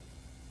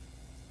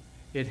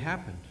It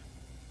happened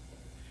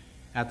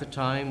at the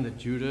time that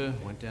Judah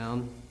went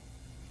down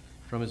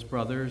from his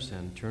brothers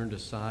and turned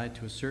aside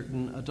to a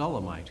certain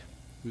Adullamite,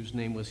 whose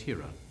name was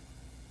Hira.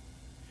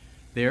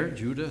 There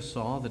Judah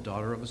saw the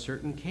daughter of a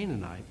certain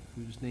Canaanite,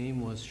 whose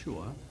name was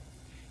Shua.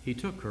 He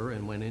took her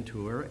and went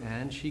into her,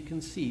 and she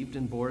conceived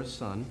and bore a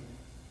son,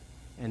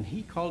 and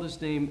he called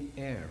his name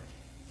Er.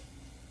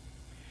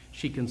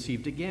 She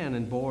conceived again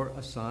and bore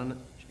a son,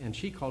 and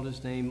she called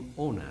his name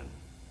Onan.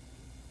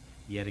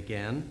 Yet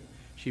again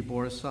she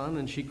bore a son,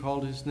 and she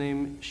called his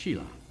name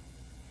Shelah.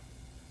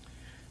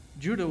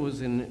 Judah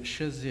was in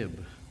Shezib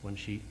when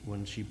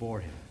she bore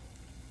him.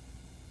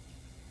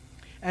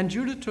 And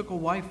Judah took a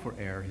wife for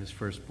Er, his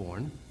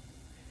firstborn,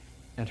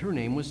 and her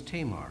name was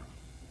Tamar.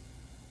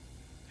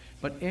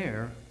 But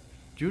Er,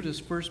 Judah's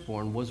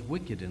firstborn, was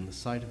wicked in the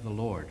sight of the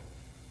Lord,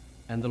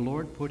 and the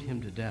Lord put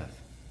him to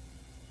death.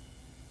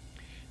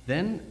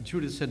 Then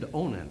Judah said to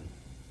Onan,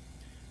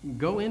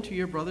 "Go into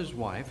your brother's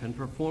wife and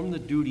perform the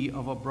duty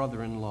of a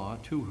brother-in-law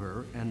to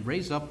her, and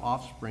raise up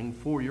offspring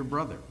for your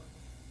brother."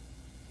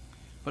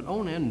 But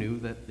Onan knew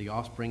that the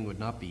offspring would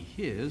not be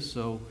his,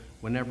 so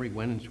whenever he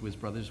went into his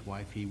brother's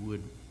wife, he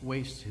would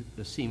waste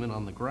the semen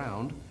on the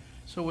ground,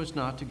 so as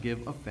not to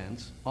give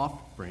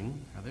offspring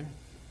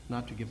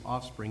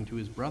to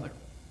his brother.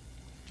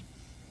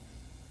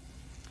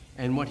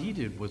 And what he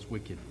did was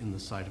wicked in the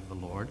sight of the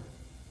Lord,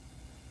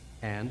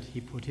 and he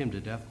put him to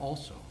death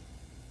also.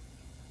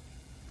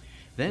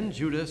 Then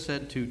Judah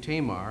said to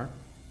Tamar,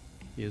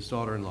 his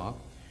daughter-in-law,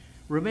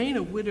 "Remain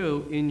a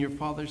widow in your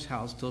father's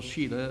house till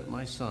Shelah,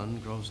 my son,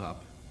 grows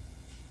up."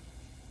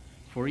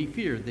 For he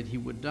feared that he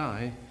would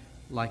die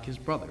like his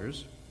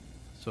brothers.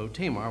 So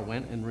Tamar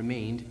went and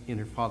remained in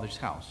her father's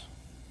house.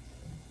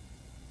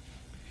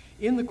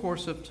 In the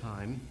course of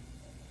time,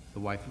 the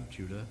wife of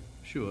Judah,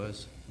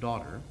 Shua's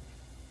daughter,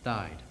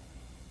 died.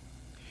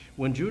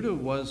 When Judah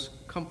was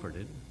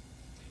comforted,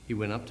 he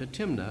went up to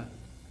Timnah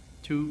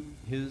to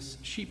his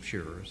sheep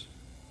shearers,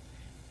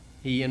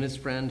 he and his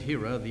friend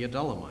Hira the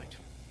Adullamite.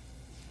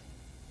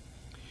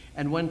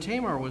 And when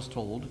Tamar was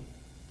told,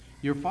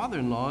 "Your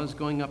father-in-law is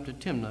going up to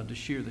Timnah to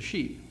shear the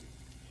sheep,"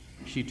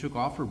 she took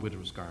off her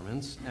widow's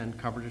garments and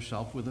covered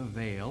herself with a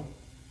veil,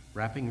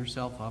 wrapping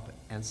herself up,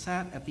 and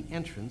sat at the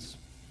entrance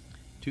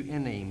to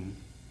Enaim,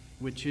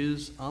 which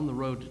is on the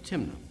road to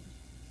Timnah.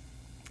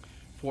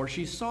 For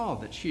she saw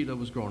that Shelah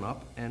was grown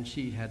up, and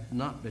she had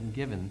not been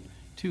given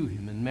to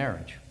him in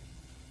marriage.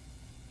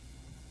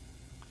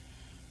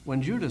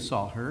 When Judah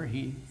saw her,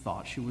 he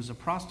thought she was a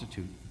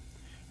prostitute,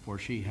 for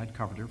she had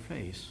covered her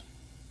face.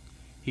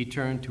 He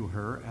turned to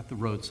her at the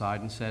roadside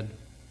and said,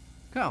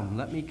 "Come,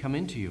 let me come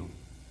in to you,"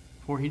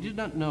 for he did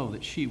not know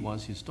that she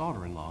was his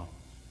daughter-in-law.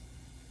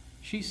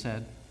 She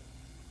said,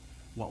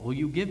 "What will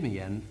you give me,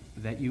 and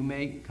that you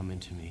may come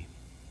into me?"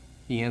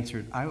 He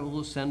answered, "I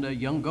will send a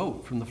young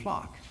goat from the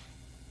flock."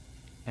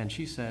 And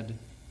she said,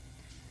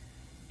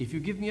 "If you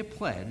give me a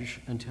pledge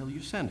until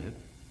you send it."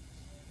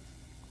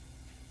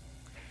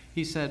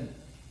 He said,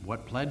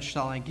 "What pledge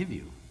shall I give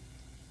you?"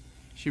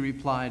 She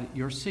replied,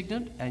 "Your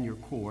signet and your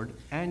cord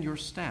and your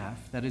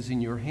staff that is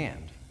in your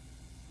hand."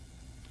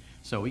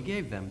 So he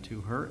gave them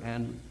to her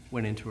and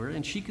went into her,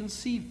 and she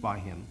conceived by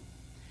him.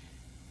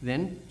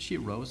 Then she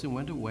arose and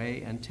went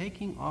away, and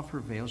taking off her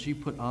veil, she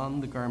put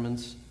on the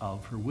garments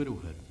of her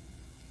widowhood.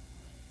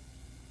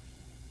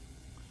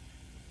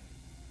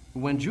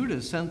 When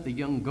Judah sent the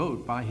young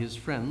goat by his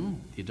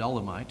friend, the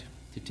Adullamite,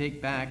 to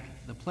take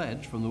back the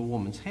pledge from the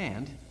woman's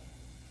hand,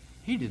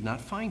 he did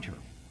not find her.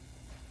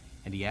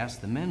 And he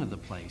asked the men of the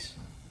place,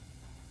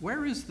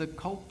 "Where is the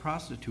cult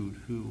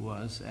prostitute who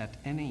was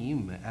at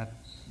Enaim at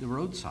the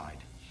roadside?"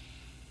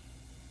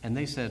 And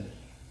they said,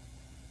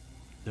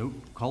 "No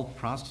cult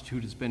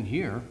prostitute has been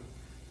here."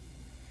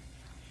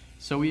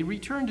 So he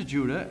returned to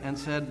Judah and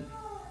said,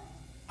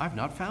 "I've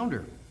not found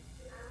her."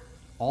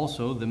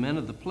 Also the men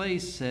of the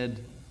place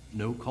said,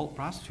 "No cult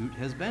prostitute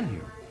has been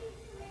here."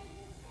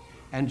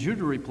 And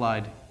Judah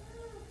replied,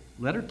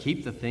 "Let her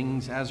keep the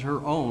things as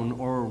her own,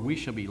 or we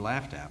shall be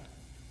laughed at.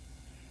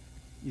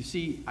 You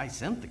see, I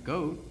sent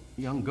the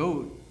young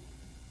goat,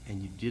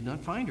 and you did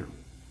not find her."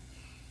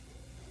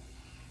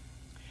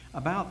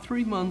 About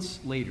 3 months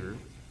later,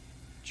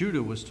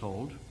 Judah was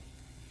told,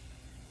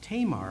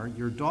 "Tamar,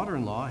 your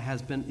daughter-in-law,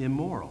 has been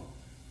immoral.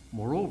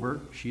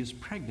 Moreover, she is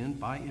pregnant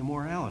by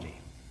immorality."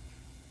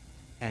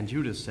 And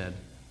Judah said,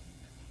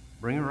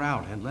 "Bring her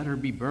out and let her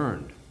be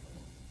burned."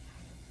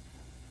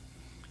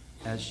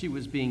 As she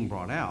was being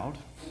brought out,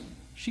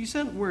 she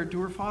sent word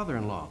to her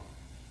father-in-law,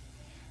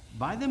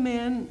 "By the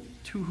man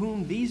to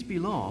whom these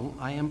belong,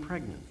 I am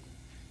pregnant."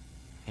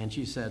 And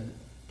she said,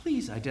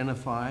 "Please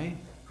identify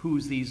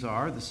whose these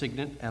are, the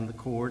signet and the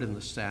cord and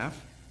the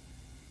staff."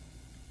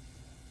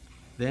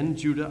 Then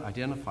Judah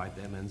identified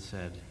them and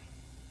said,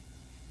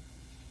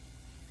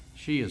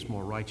 "She is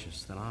more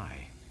righteous than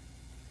I,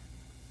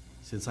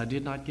 since I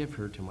did not give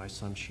her to my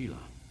son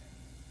Shelah."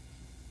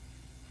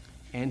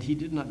 And he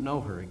did not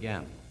know her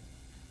again.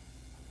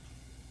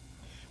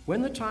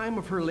 When the time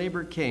of her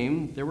labor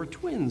came, there were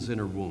twins in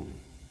her womb.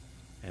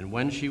 And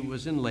when she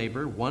was in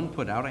labor, one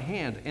put out a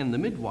hand, and the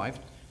midwife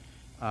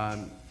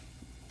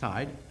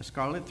tied a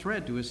scarlet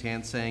thread to his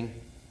hand, saying,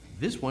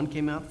 "This one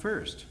came out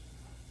first."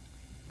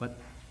 But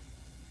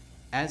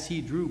as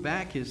he drew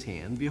back his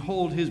hand,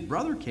 behold, his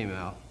brother came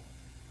out.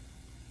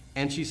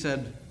 And she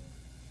said,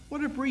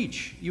 "What a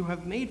breach you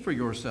have made for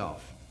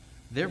yourself."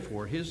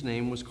 Therefore his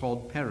name was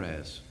called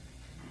Perez.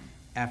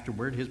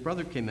 Afterward his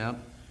brother came out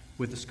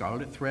with the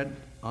scarlet thread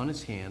on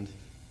his hand,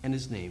 and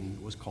his name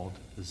was called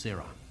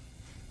Zerah.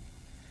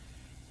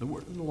 The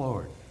word of the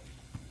Lord.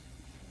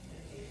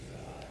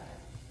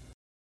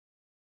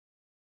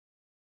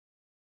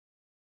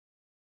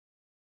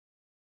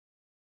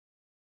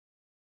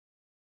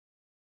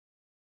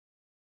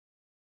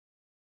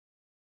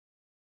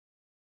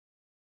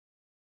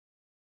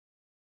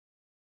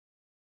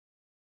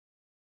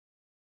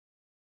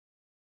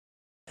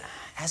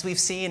 As we've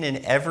seen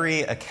in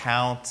every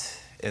account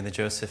in the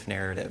Joseph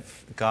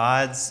narrative,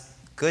 God's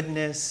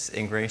goodness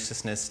and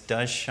graciousness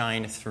does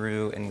shine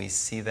through, and we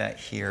see that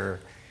here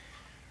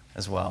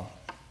as well.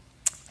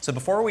 So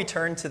before we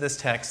turn to this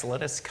text,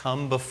 let us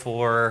come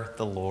before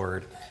the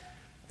Lord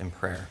in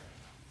prayer.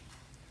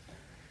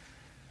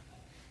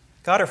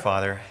 God our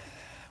Father,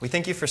 we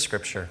thank you for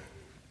Scripture.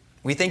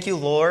 We thank you,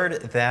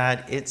 Lord,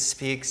 that it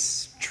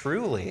speaks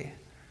truly,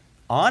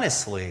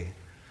 honestly,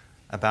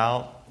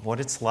 about what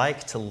it's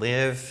like to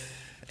live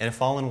in a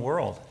fallen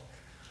world.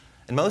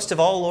 And most of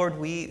all, Lord,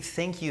 we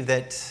thank you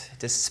that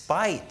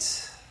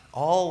despite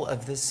all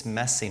of this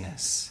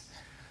messiness,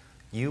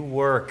 you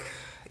work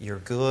your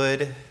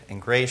good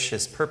and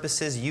gracious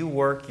purposes. You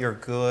work your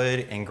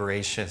good and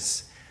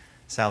gracious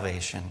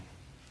salvation.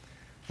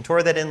 And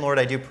toward that end, Lord,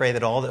 I do pray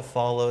that all that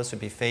follows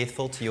would be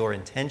faithful to your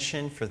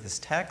intention for this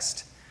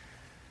text,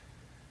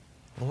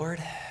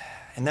 Lord,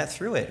 and that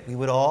through it we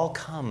would all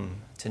come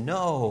to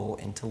know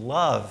and to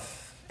love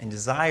and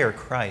desire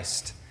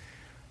Christ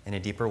in a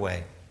deeper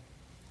way.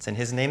 It's in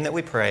his name that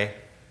we pray.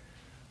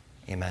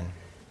 Amen.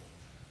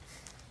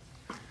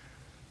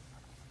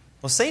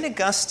 Well, St.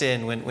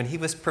 Augustine, when he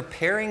was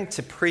preparing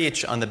to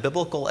preach on the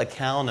biblical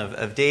account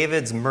of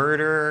David's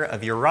murder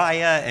of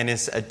Uriah and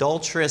his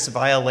adulterous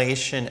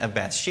violation of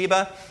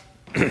Bathsheba,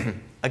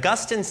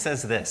 Augustine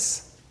says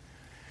this: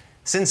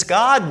 "Since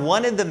God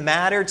wanted the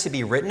matter to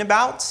be written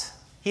about,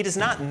 he does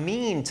not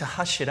mean to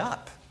hush it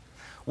up.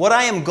 What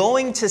I am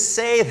going to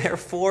say,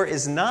 therefore,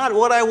 is not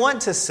what I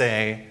want to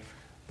say,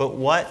 but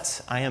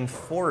what I am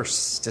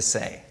forced to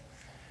say."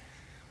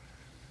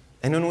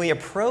 And when we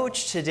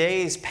approach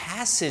today's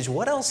passage,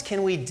 what else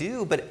can we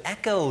do but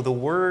echo the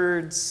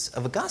words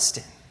of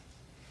Augustine?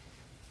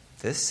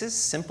 This is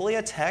simply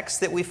a text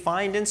that we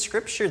find in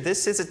Scripture.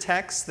 This is a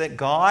text that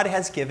God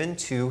has given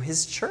to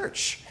his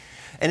church.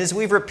 And as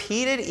we've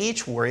repeated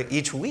each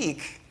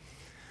week,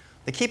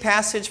 the key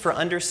passage for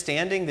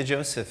understanding the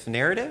Joseph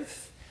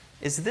narrative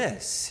is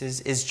this,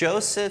 is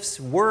Joseph's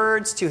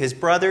words to his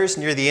brothers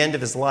near the end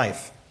of his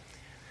life.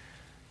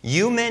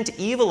 "You meant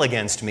evil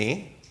against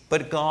me,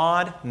 but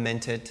God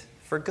meant it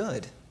for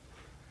good."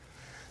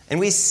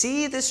 And we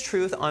see this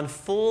truth on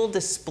full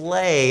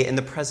display in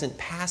the present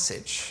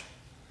passage.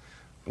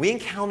 We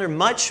encounter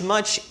much,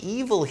 much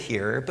evil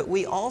here, but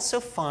we also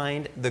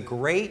find the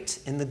great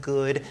and the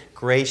good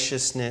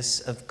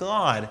graciousness of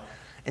God.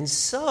 And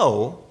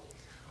so,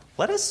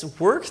 let us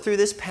work through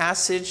this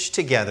passage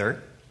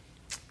together.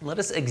 Let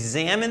us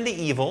examine the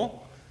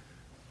evil.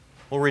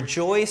 We'll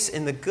rejoice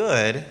in the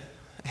good.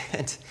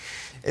 And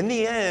in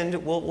the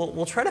end,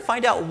 we'll try to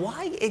find out,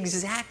 why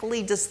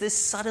exactly does this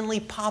suddenly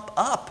pop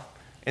up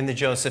in the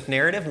Joseph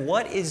narrative?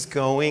 What is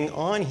going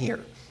on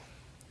here?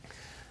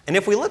 And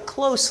if we look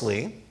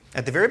closely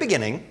at the very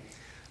beginning,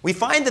 we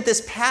find that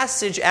this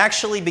passage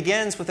actually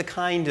begins with a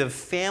kind of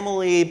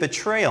family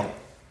betrayal.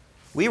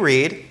 We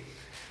read,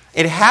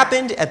 "It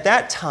happened at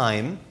that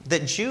time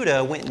that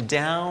Judah went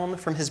down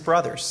from his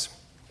brothers."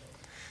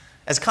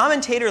 As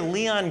commentator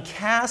Leon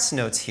Cass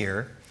notes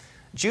here,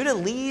 Judah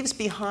leaves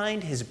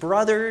behind his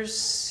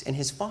brothers and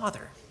his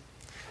father.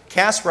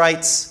 Cass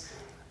writes,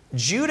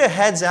 "Judah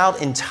heads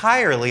out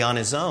entirely on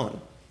his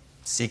own,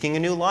 seeking a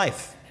new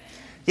life.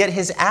 Yet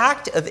his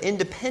act of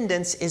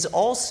independence is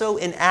also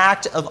an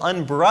act of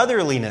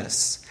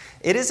unbrotherliness.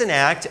 It is an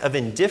act of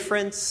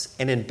indifference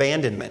and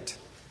abandonment."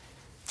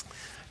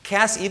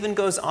 Cass even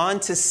goes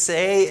on to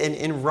say,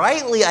 and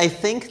rightly I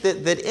think,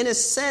 that in a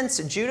sense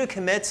Judah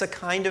commits a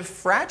kind of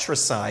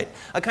fratricide,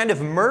 a kind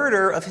of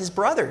murder of his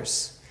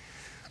brothers.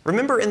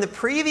 Remember, in the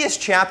previous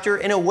chapter,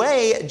 in a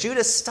way,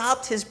 Judah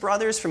stopped his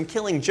brothers from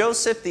killing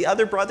Joseph, the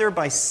other brother,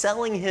 by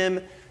selling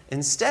him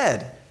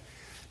instead.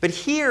 But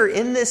here,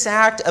 in this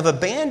act of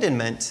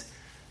abandonment,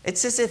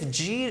 it's as if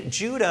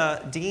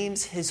Judah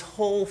deems his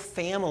whole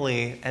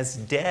family as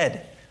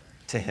dead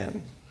to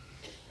him.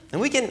 And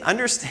we can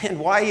understand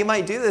why he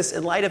might do this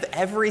in light of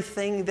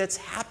everything that's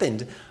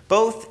happened,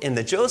 both in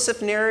the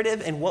Joseph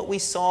narrative and what we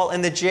saw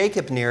in the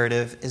Jacob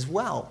narrative as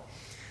well.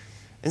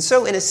 And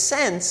so, in a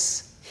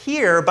sense,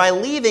 here, by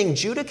leaving,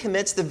 Judah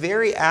commits the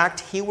very act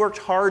he worked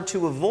hard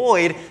to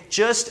avoid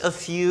just a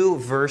few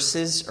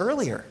verses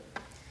earlier.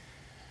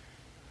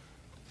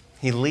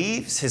 He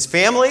leaves his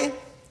family.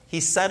 He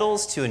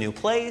settles to a new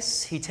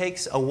place. He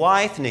takes a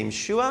wife named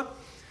Shua,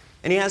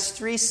 and he has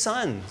 3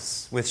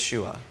 sons with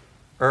Shua,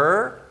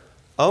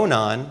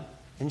 Onan,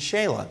 and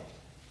Shelah.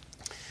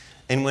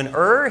 And when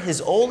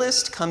his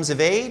oldest, comes of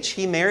age,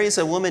 he marries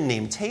a woman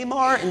named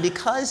Tamar, and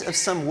because of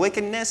some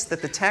wickedness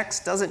that the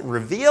text doesn't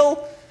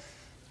reveal,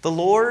 the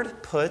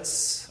Lord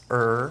puts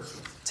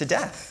to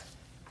death.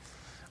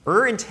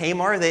 And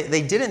Tamar,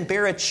 they didn't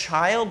bear a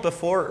child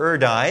before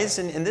dies,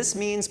 and this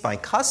means by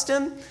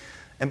custom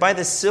and by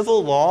the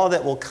civil law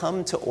that will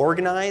come to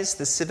organize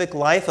the civic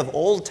life of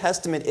Old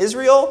Testament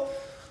Israel,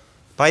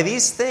 by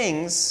these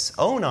things,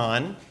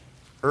 Onan,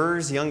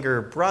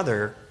 younger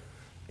brother,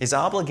 is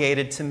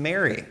obligated to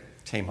marry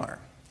Tamar.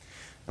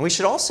 And we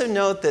should also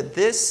note that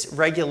this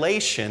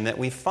regulation that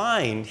we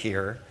find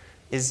here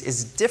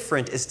is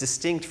different, is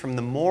distinct from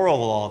the moral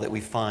law that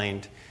we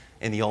find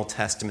in the Old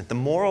Testament. The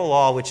moral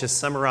law, which is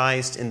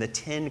summarized in the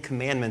 10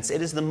 Commandments,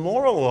 it is the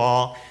moral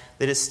law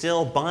that is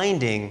still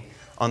binding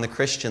on the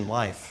Christian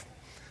life.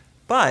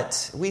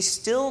 But we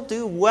still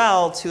do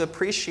well to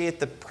appreciate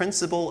the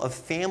principle of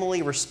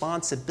family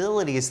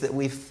responsibilities that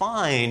we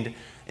find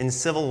in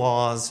civil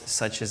laws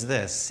such as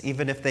this,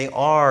 even if they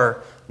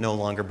are no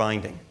longer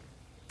binding.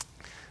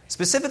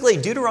 Specifically,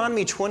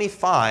 Deuteronomy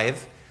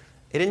 25,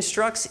 it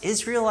instructs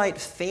Israelite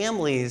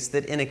families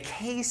that in a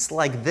case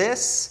like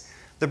this,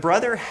 the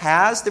brother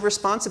has the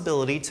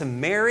responsibility to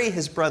marry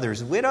his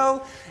brother's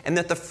widow, and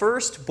that the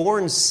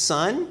firstborn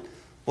son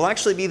will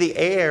actually be the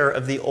heir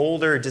of the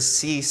older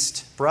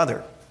deceased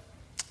brother.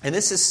 And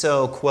this is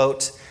so,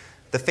 quote,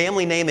 the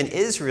family name in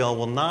Israel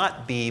will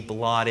not be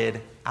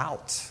blotted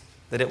out,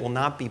 that it will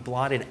not be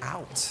blotted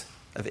out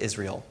of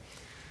Israel.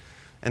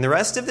 And the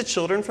rest of the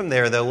children from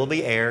there, though, will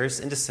be heirs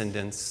and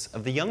descendants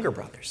of the younger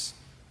brothers.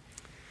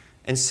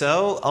 And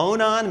so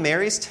Onan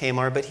marries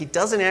Tamar, but he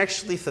doesn't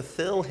actually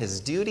fulfill his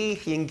duty.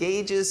 He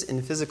engages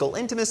in physical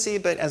intimacy,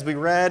 but as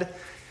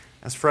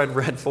Fred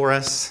read for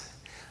us,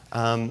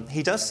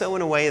 he does so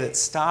in a way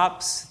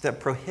that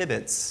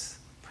prohibits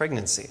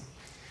pregnancy.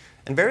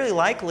 And very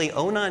likely,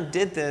 Onan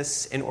did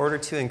this in order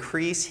to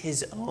increase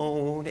his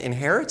own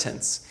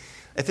inheritance.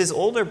 If his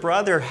older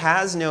brother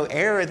has no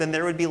heir, then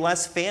there would be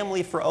less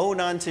family for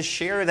Onan to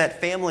share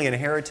that family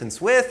inheritance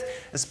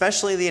with,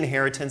 especially the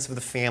inheritance of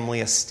the family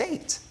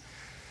estate.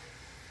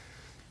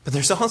 But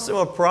there's also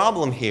a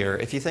problem here,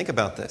 if you think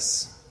about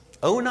this.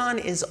 Onan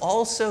is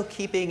also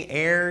keeping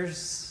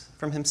heirs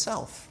from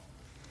himself.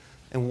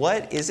 And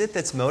what is it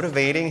that's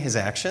motivating his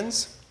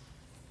actions?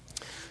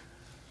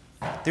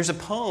 There's a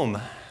poem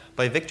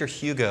by Victor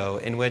Hugo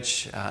in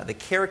which the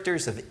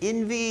characters of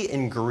envy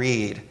and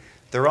greed,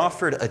 they're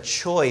offered a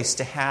choice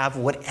to have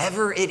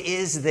whatever it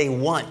is they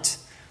want.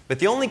 But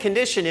the only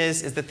condition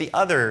is that the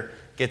other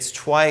gets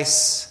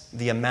twice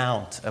the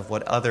amount of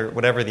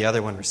whatever the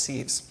other one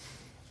receives.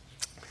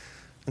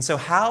 And so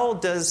how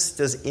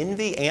does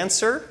envy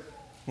answer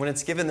when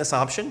it's given this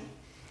option?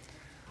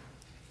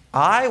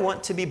 I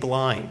want to be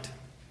blind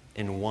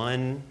in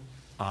one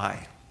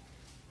eye.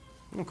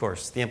 And of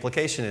course, the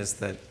implication is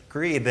that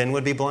greed then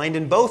would be blind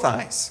in both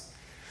eyes.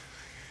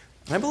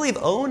 And I believe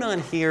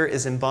Onan here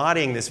is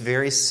embodying this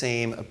very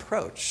same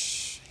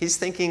approach. He's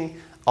thinking,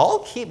 I'll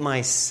keep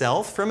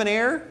myself from an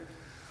heir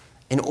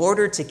in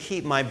order to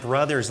keep my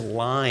brother's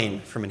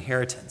line from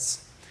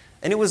inheritance.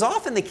 And it was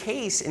often the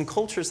case in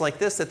cultures like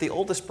this that the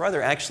oldest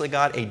brother actually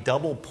got a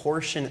double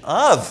portion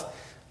of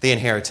the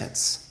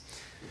inheritance.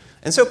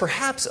 And so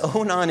perhaps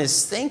Onan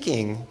is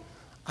thinking,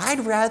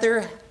 I'd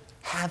rather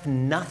have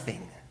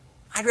nothing.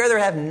 I'd rather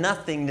have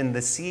nothing than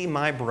to see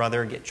my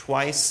brother get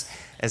twice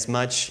as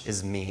much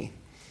as me.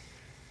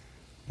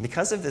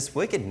 Because of this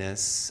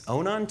wickedness,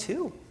 Onan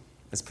too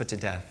is put to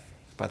death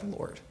by the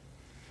Lord.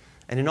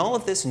 And in all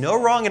of this,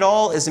 no wrong at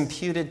all is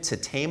imputed to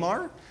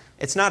Tamar.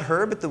 It's not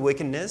her, but the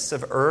wickedness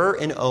of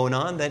and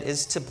Onan that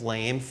is to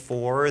blame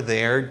for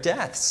their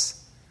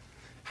deaths.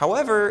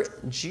 However,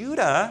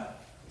 Judah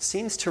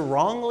seems to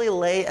wrongly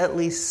lay at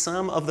least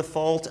some of the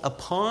fault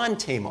upon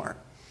Tamar.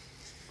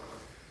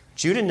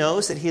 Judah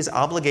knows that he is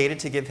obligated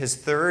to give his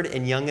third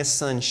and youngest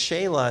son,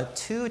 Shelah,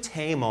 to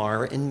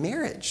Tamar in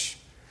marriage.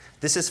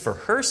 This is for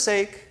her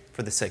sake,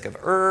 for the sake of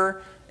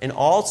and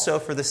also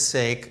for the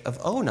sake of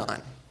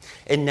Onan.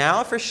 And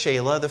now for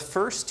Shelah, the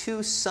first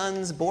 2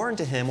 sons born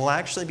to him will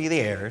actually be the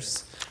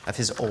heirs of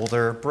his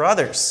older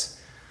brothers.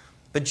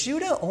 But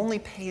Judah only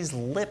pays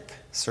lip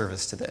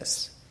service to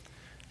this.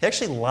 He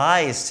actually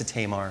lies to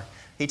Tamar.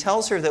 He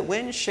tells her that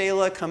when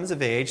Shelah comes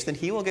of age, then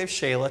he will give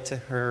Shelah to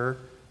her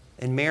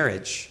in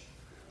marriage.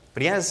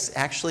 But he has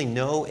actually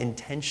no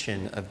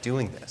intention of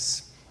doing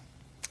this.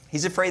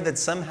 He's afraid that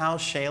somehow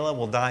Shelah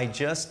will die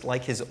just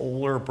like his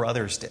older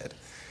brothers did.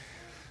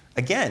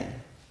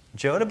 Again,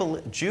 Judah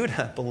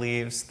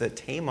believes that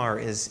Tamar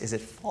is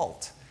at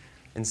fault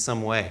in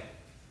some way.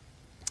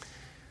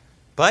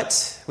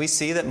 But we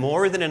see that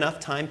more than enough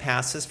time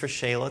passes for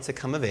Shelah to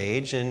come of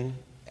age, and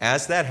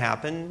as that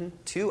happened,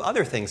 2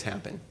 other things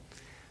happen.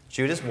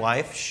 Judah's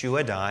wife,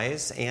 Shua,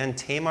 dies, and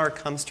Tamar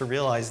comes to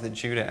realize that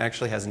Judah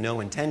actually has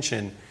no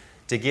intention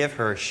to give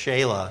her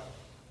Shelah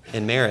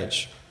in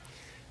marriage.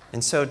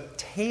 And so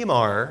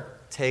Tamar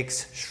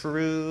takes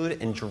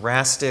shrewd and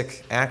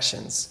drastic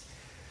actions.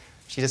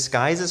 She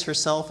disguises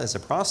herself as a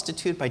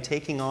prostitute by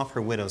taking off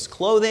her widow's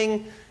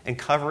clothing and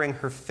covering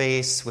her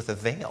face with a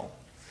veil.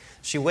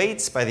 She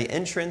waits by the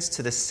entrance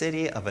to the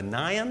city of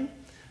Anaim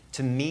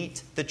to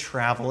meet the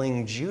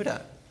traveling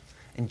Judah.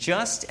 And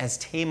just as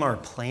Tamar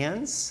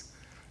plans,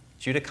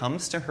 Judah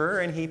comes to her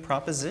and he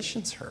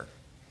propositions her.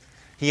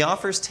 He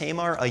offers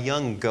Tamar a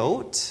young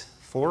goat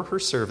for her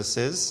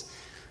services,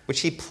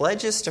 which he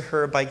pledges to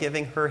her by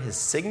giving her his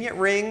signet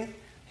ring,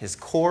 his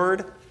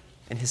cord,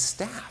 and his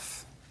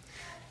staff.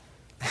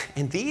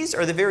 And these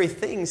are the very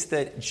things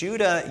that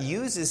Judah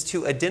uses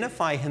to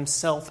identify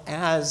himself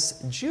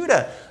as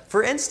Judah.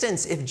 For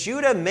instance, if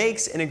Judah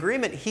makes an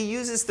agreement, he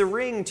uses the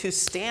ring to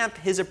stamp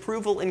his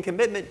approval and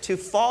commitment to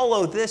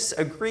follow this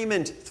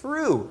agreement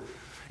through.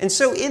 And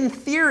so in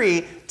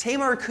theory,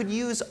 Tamar could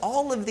use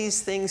all of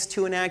these things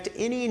to enact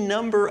any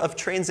number of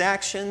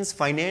transactions,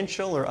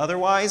 financial or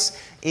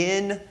otherwise,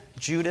 in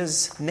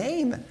Judah's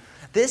name.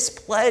 This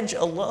pledge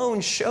alone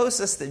shows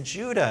us that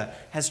Judah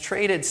has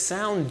traded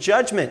sound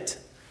judgment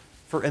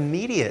for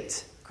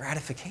immediate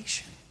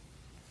gratification.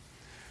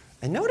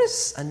 And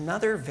notice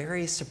another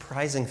very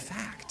surprising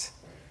fact.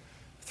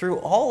 Through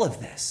all of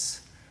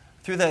this,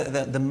 through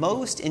the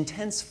most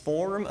intense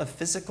form of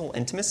physical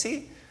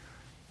intimacy,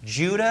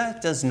 Judah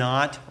does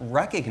not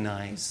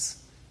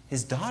recognize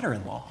his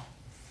daughter-in-law.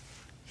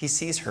 He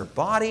sees her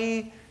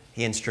body,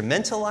 he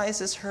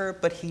instrumentalizes her,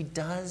 but he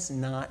does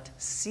not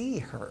see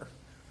her.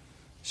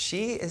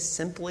 She is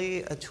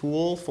simply a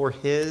tool for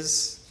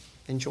his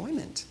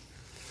enjoyment.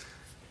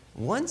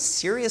 One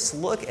serious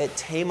look at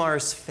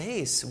Tamar's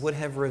face would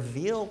have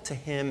revealed to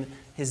him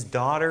his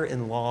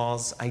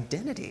daughter-in-law's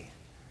identity.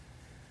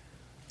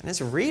 And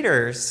as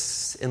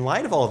readers, in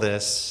light of all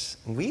this,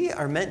 we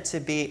are meant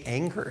to be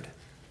angered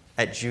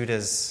at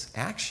Judah's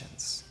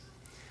actions.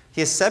 He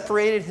has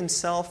separated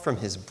himself from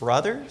his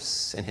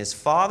brothers and his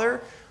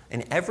father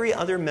and every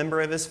other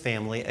member of his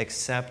family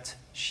except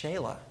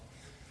Shelah.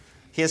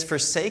 He has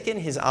forsaken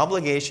his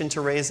obligation to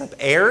raise up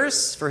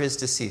heirs for his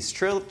deceased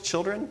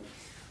children.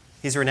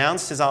 He's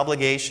renounced his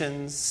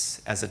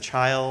obligations as a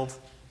child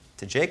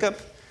to Jacob.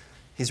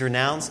 He's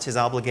renounced his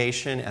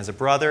obligation as a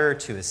brother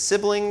to his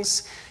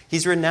siblings.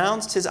 He's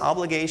renounced his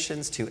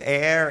obligations to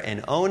Er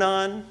and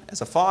Onan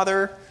as a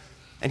father.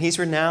 And he's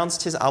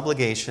renounced his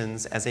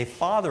obligations as a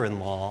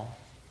father-in-law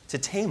to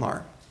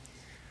Tamar.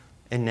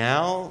 And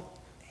now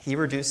he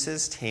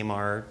reduces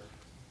Tamar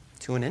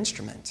to an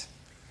instrument.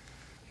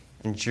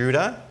 And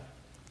Judah,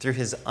 through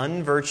his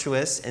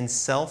unvirtuous and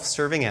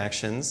self-serving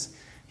actions,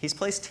 he's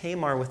placed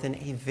Tamar within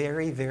a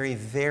very, very,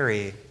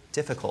 very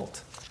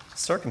difficult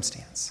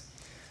circumstance.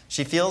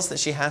 She feels that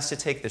she has to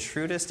take the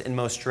shrewdest and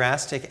most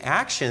drastic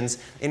actions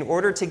in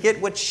order to get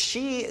what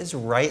she is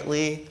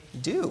rightly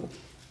due.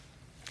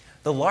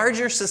 The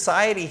larger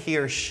society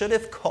here should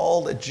have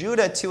called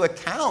Judah to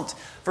account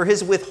for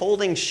his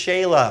withholding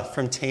Shelah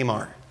from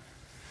Tamar.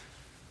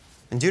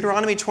 In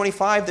Deuteronomy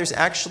 25, there's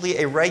actually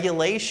a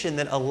regulation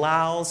that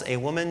allows a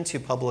woman to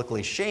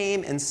publicly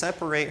shame and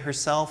separate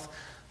herself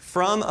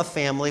from a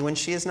family when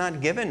she is not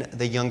given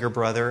the younger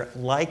brother,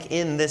 like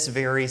in this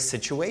very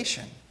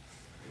situation.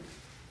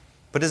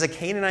 But as a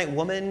Canaanite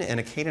woman in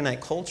a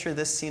Canaanite culture,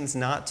 this seems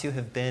not to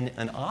have been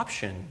an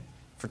option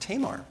for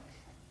Tamar.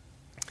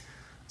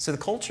 So the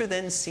culture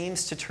then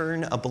seems to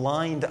turn a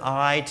blind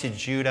eye to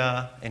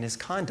Judah and his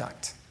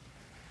conduct.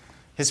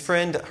 His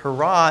friend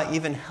Hirah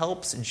even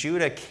helps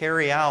Judah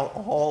carry out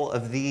all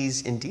of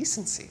these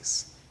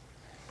indecencies.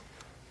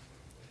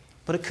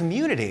 But a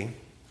community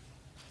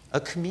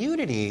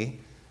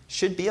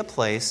should be a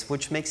place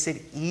which makes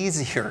it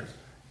easier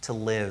to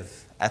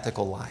live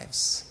ethical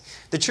lives.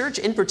 The church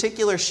in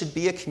particular should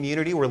be a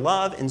community where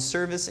love and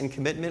service and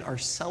commitment are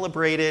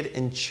celebrated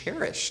and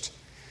cherished.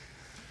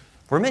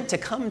 We're meant to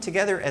come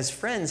together as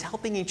friends,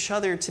 helping each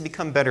other to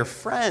become better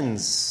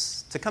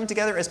friends, to come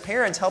together as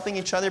parents, helping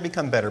each other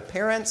become better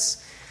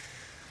parents,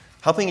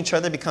 helping each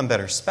other become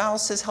better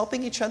spouses,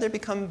 helping each other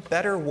become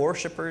better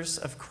worshipers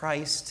of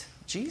Christ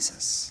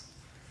Jesus.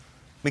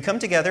 We come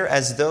together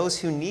as those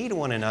who need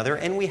one another,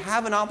 and we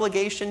have an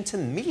obligation to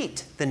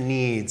meet the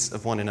needs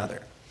of one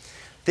another.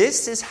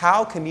 This is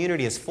how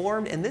community is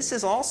formed, and this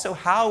is also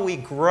how we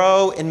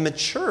grow and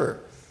mature.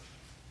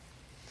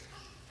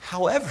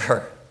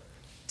 However,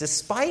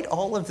 despite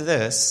all of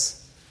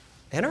this,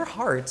 in our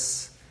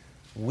hearts,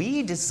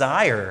 we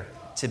desire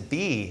to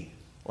be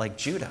like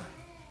Judah.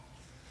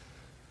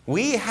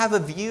 We have a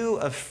view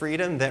of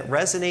freedom that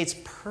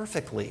resonates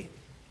perfectly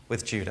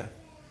with Judah.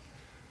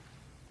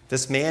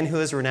 This man who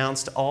has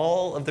renounced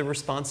all of the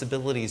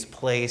responsibilities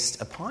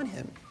placed upon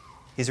him.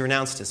 He's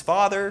renounced his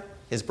father,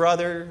 his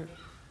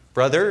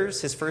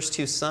brothers, his first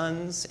two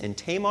sons, and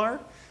Tamar.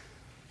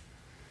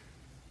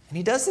 And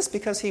he does this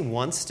because he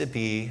wants to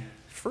be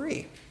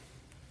free.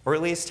 Or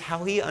at least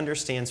how he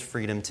understands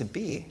freedom to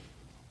be.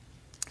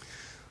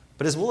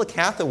 But as Willa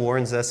Cather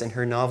warns us in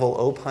her novel,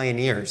 O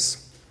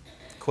Pioneers,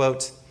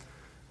 quote,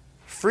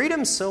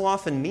 freedom so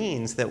often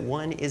means that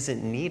one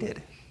isn't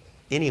needed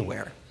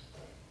anywhere.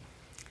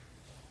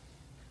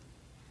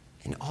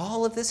 And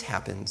all of this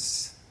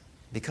happens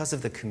because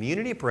of the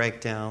community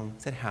breakdown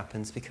that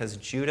happens because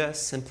Judah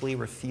simply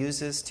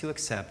refuses to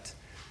accept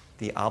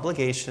the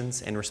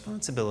obligations and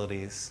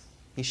responsibilities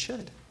he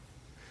should.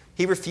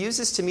 He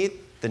refuses to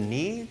meet the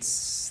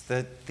needs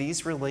that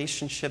these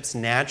relationships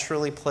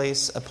naturally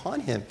place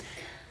upon him.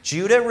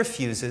 Judah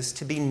refuses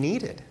to be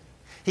needed.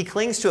 He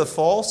clings to a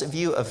false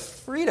view of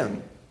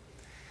freedom.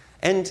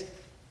 And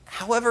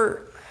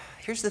however,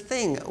 here's the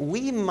thing.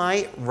 We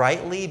might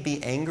rightly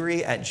be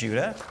angry at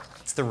Judah.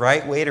 It's the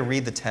right way to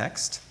read the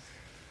text.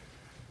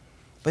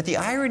 But the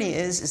irony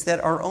is that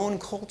our own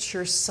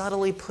culture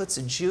subtly puts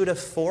Judah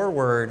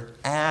forward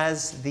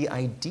as the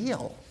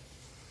ideal.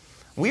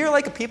 We are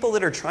like a people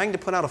that are trying to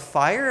put out a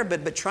fire,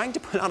 but trying to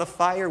put out a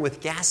fire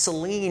with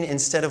gasoline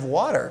instead of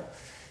water.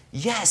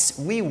 Yes,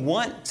 we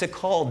want to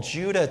call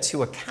Judah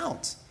to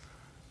account,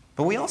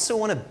 but we also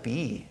want to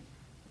be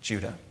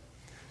Judah.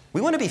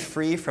 We want to be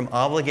free from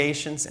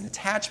obligations and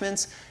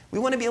attachments. We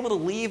want to be able to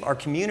leave our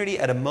community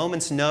at a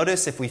moment's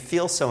notice if we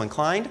feel so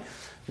inclined.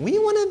 We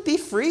want to be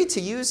free to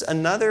use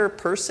another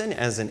person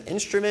as an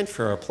instrument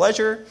for our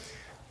pleasure,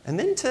 and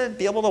then to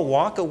be able to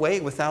walk away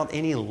without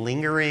any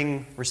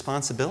lingering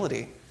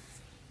responsibility.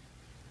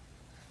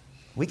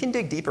 We can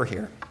dig deeper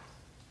here.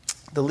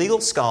 The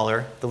legal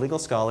scholar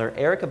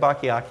Erika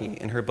Bachiochi,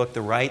 in her book,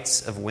 The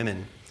Rights of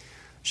Women,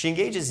 she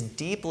engages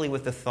deeply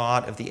with the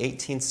thought of the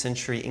 18th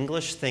century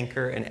English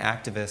thinker and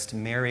activist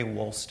Mary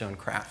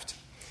Wollstonecraft.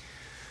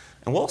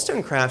 And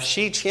Wollstonecraft,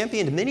 she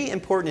championed many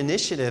important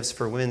initiatives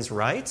for women's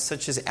rights,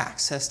 such as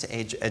access to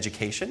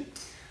education.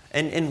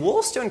 And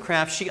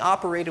Wollstonecraft, she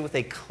operated with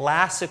a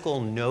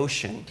classical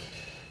notion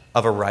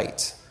of a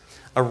right.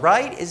 A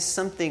right is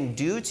something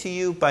due to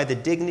you by the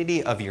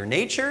dignity of your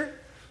nature,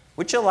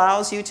 which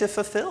allows you to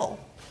fulfill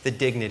the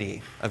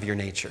dignity of your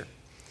nature.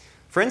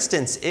 For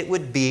instance, it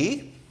would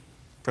be,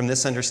 from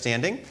this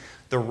understanding,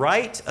 the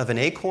right of an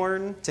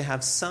acorn to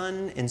have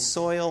sun and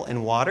soil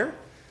and water,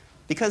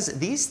 because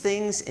these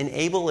things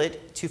enable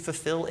it to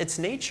fulfill its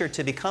nature,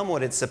 to become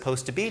what it's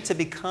supposed to be, to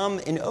become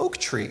an oak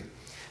tree.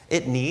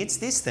 It needs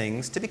these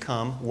things to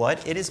become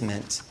what it is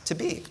meant to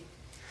be.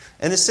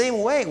 In the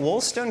same way,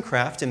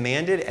 Wollstonecraft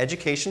demanded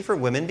education for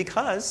women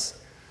because,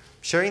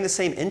 sharing the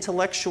same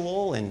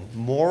intellectual and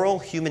moral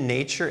human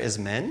nature as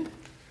men,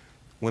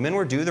 women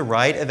were due the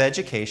right of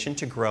education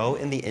to grow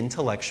in the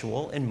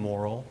intellectual and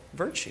moral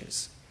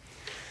virtues.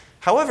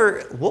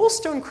 However,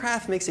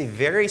 Wollstonecraft makes a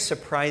very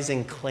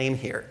surprising claim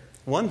here,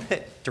 one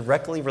that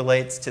directly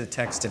relates to the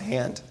text at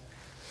hand.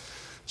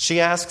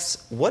 She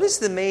asks, what is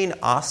the main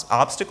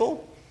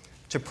obstacle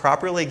to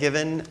properly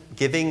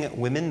giving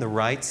women the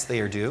rights they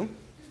are due?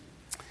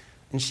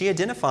 And she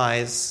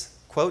identifies,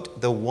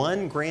 quote, the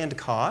one grand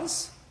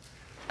cause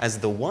as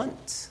the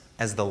want,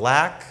 as the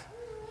lack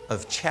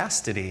of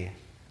chastity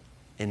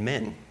in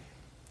men.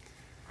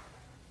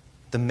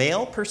 The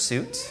male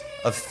pursuit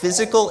of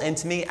physical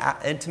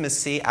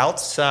intimacy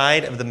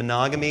outside of the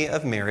monogamy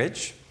of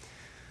marriage,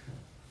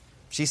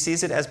 she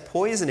sees it as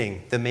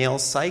poisoning the male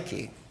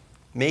psyche,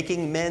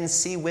 making men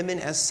see women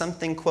as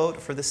something,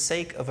 quote, for the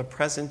sake of a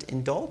present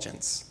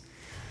indulgence.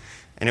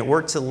 And it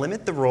worked to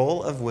limit the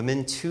role of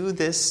women to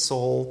this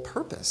sole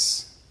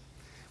purpose.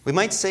 We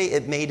might say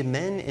it made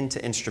men into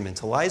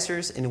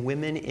instrumentalizers and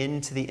women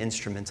into the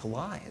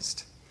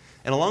instrumentalized.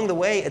 And along the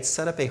way, it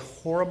set up a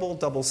horrible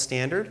double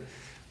standard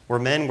where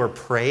men were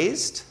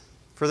praised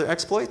for their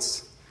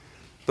exploits,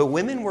 but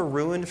women were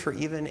ruined for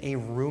even a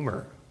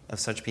rumor of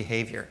such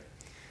behavior.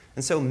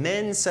 And so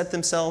men set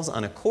themselves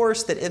on a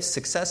course that, if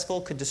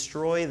successful, could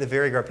destroy the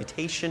very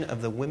reputation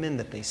of the women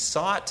that they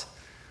sought.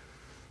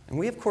 And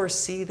we, of course,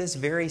 see this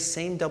very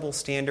same double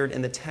standard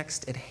in the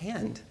text at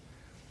hand.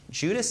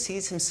 Judah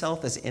sees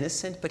himself as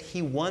innocent, but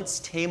he wants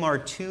Tamar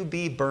to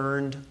be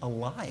burned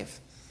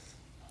alive.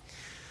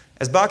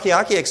 As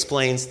Bachiochi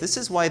explains, this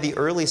is why the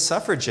early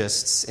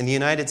suffragists in the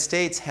United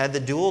States had the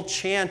dual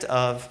chant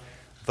of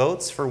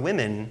votes for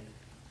women,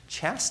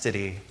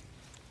 chastity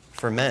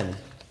for men.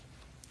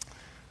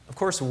 Of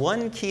course,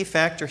 one key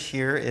factor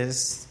here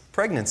is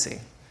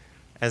pregnancy.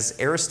 As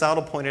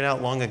Aristotle pointed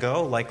out long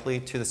ago, likely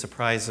to the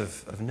surprise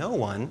of no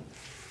one,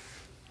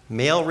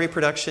 male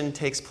reproduction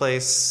takes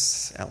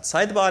place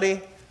outside the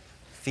body,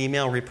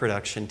 female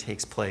reproduction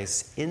takes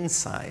place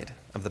inside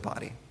of the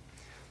body.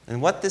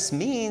 And what this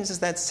means is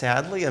that,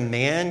 sadly, a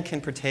man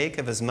can partake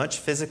of as much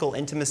physical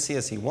intimacy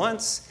as he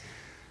wants,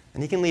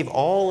 and he can leave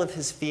all of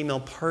his female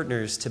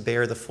partners to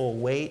bear the full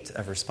weight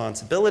of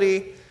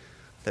responsibility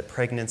that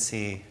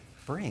pregnancy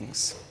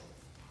brings.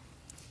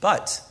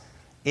 But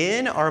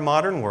in our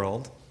modern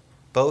world,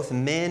 both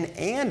men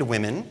and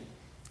women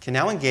can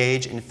now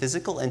engage in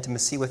physical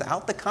intimacy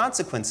without the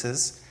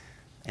consequences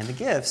and the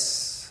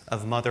gifts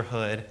of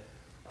motherhood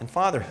and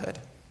fatherhood.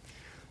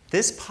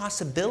 This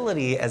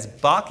possibility, as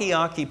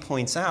Bachiochi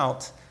points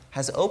out,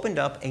 has opened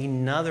up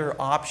another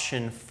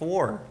option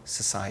for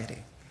society.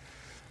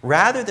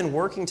 Rather than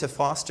working to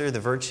foster the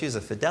virtues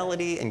of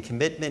fidelity and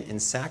commitment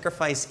and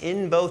sacrifice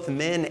in both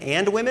men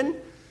and women,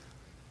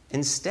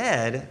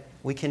 instead,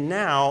 we can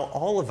now,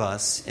 all of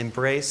us,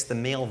 embrace the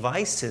male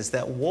vices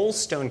that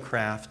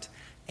Wollstonecraft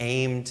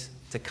aimed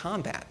to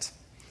combat.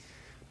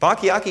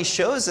 Bacchiacchi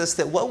shows us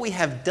that what we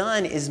have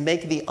done is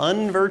make the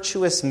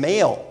unvirtuous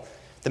male,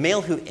 the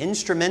male who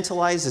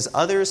instrumentalizes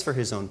others for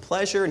his own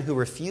pleasure and who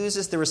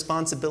refuses the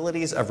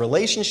responsibilities of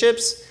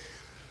relationships,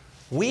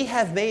 we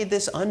have made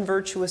this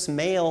unvirtuous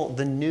male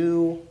the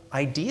new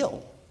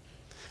ideal.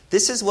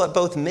 This is what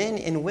both men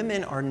and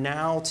women are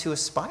now to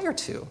aspire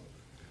to.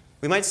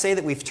 We might say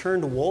that we've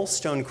turned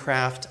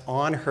Wollstonecraft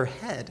on her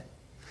head.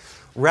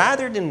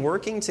 Rather than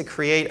working to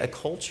create a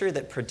culture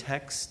that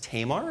protects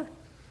Tamar,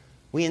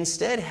 we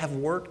instead have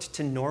worked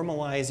to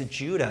normalize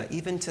Judah,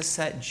 even to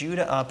set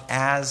Judah up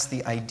as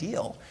the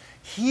ideal.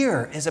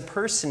 Here is a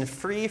person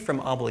free from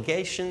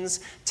obligations,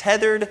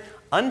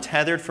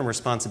 untethered from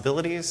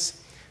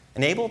responsibilities,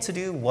 and able to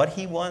do what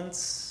he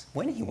wants,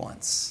 when he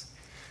wants.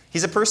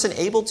 He's a person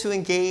able to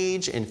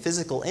engage in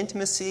physical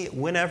intimacy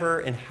whenever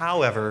and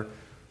however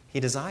he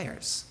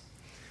desires.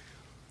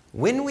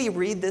 When we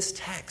read this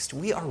text,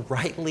 we are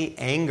rightly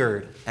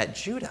angered at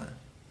Judah.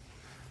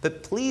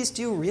 But please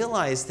do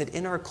realize that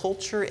in our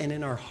culture and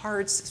in our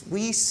hearts,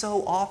 we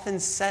so often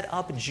set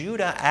up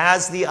Judah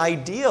as the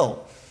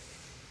ideal.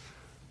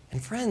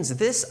 And friends,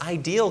 this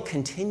ideal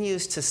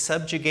continues to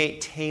subjugate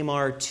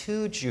Tamar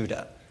to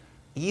Judah,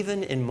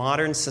 even in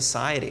modern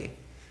society.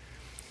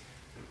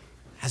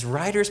 As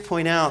writers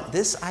point out,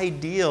 this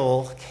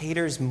ideal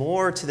caters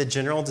more to the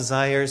general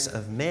desires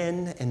of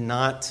men and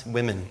not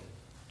women.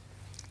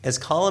 As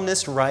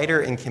columnist,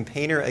 writer, and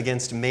campaigner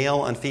against male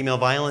on female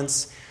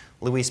violence,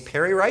 Louise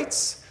Perry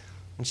writes,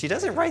 and she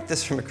doesn't write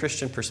this from a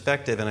Christian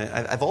perspective, and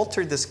I've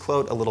altered this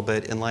quote a little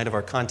bit in light of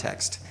our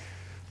context.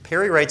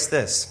 Perry writes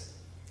this: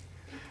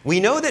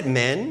 "We know that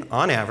men,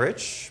 on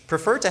average,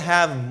 prefer to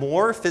have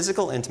more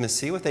physical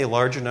intimacy with a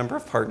larger number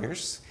of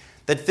partners,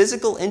 that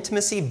physical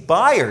intimacy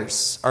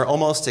buyers are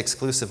almost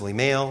exclusively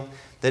male,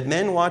 that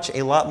men watch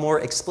a lot more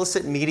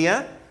explicit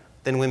media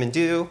than women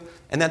do,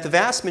 and that the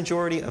vast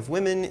majority of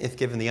women, if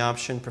given the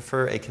option,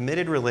 prefer a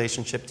committed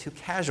relationship to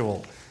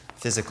casual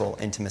physical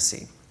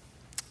intimacy."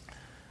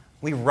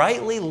 We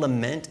rightly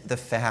lament the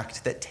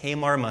fact that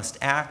Tamar must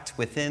act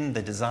within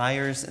the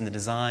desires and the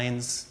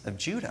designs of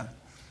Judah.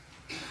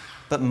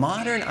 But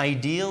modern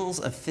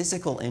ideals of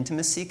physical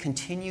intimacy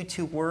continue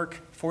to work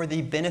for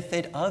the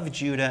benefit of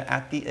Judah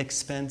at the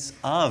expense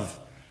of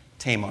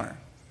Tamar.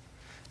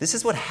 This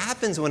is what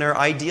happens when our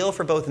ideal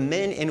for both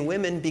men and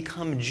women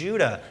become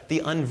Judah,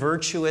 the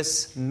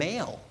unvirtuous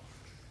male.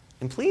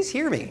 And please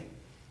hear me.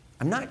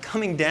 I'm not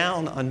coming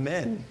down on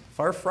men.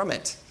 Far from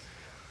it.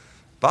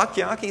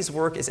 Bacchiacchi's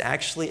work is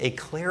actually a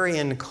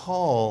clarion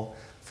call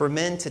for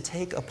men to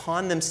take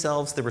upon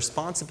themselves the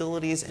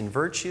responsibilities and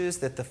virtues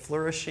that the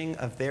flourishing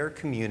of their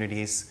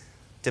communities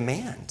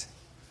demand.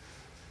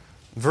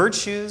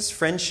 Virtues,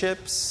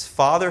 friendships,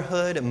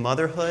 fatherhood,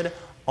 motherhood,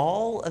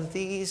 all of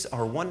these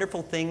are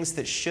wonderful things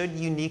that should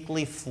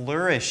uniquely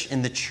flourish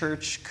in the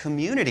church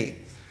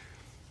community.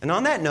 And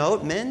on that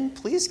note, men,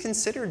 please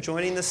consider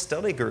joining the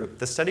study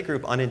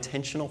group on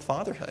intentional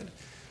fatherhood.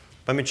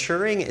 By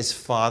maturing as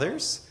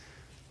fathers,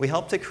 we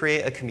help to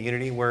create a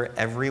community where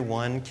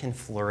everyone can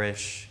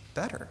flourish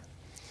better.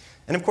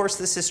 And of course,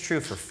 this is true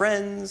for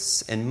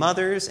friends and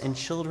mothers and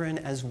children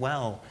as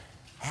well.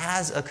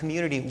 As a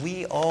community,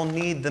 we all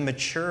need the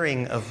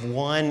maturing of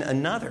one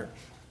another.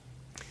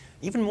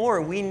 Even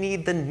more, we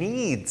need the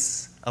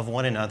needs of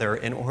one another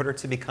in order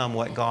to become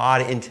what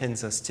God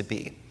intends us to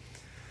be.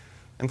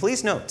 And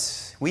please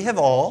note, we have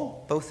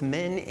all, both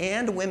men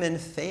and women,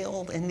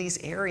 failed in these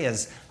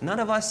areas. None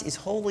of us is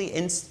wholly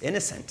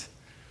innocent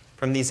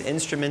from these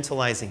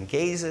instrumentalizing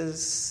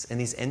gazes and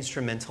these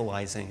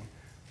instrumentalizing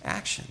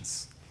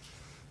actions.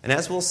 And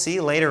as we'll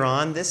see later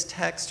on, this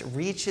text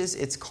reaches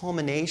its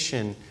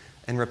culmination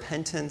in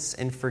repentance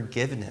and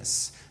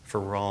forgiveness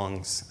for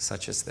wrongs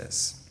such as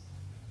this.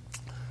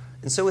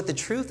 And so with the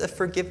truth of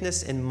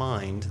forgiveness in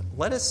mind,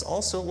 let us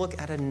also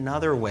look at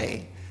another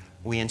way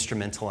we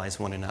instrumentalize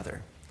one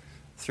another,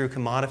 through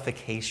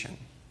commodification.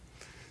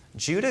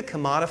 Judah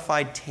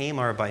commodified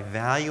Tamar by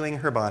valuing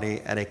her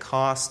body at a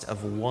cost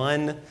of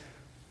one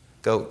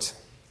goat.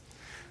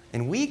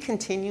 And we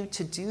continue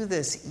to do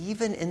this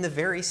even in the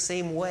very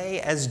same way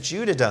as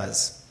Judah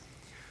does.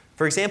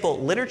 For example,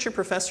 literature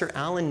professor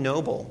Alan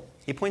Noble,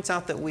 he points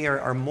out that we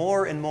are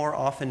more and more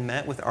often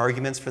met with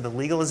arguments for the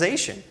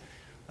legalization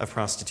of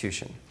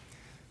prostitution.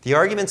 The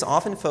arguments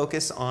often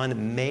focus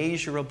on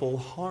measurable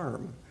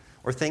harm,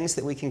 or things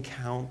that we can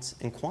count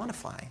and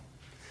quantify.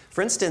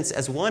 For instance,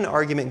 as one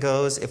argument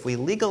goes, if we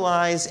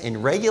legalize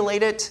and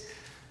regulate it,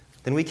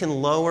 then we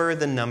can lower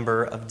the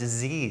number of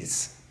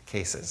disease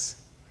cases.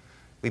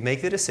 We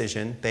make the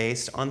decision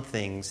based on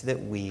things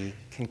that we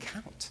can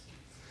count.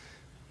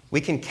 We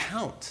can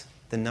count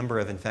the number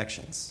of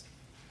infections.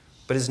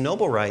 But as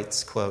Noble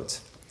writes, quote,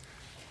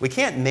 "We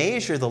can't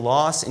measure the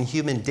loss in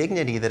human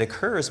dignity that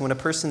occurs when a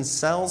person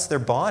sells their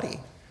body.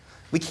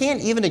 We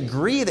can't even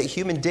agree that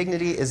human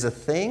dignity is a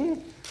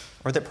thing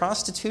or that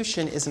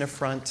prostitution is an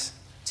affront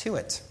to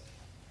it.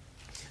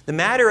 The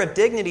matter of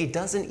dignity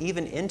doesn't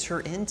even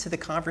enter into the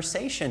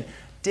conversation.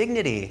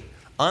 Dignity,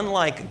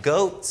 unlike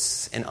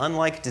goats and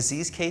unlike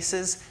disease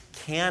cases,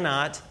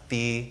 cannot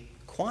be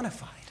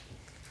quantified.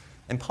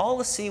 And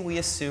policy, we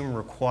assume,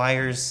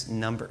 requires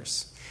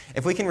numbers.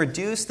 If we can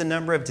reduce the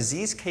number of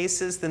disease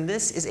cases, then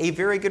this is a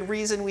very good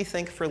reason, we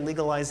think, for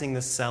legalizing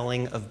the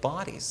selling of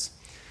bodies.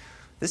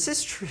 This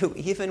is true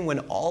even when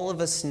all of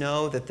us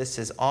know that this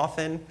is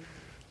often,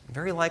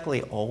 very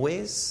likely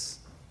always,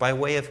 by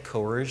way of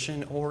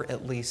coercion or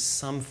at least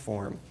some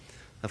form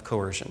of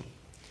coercion.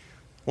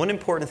 One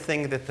important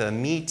thing that the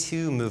Me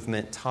Too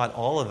movement taught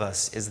all of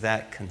us is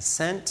that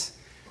consent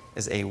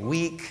is a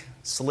weak,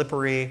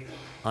 slippery,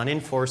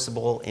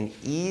 unenforceable, and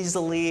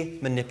easily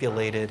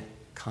manipulated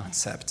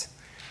concept.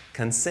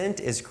 Consent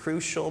is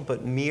crucial,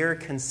 but mere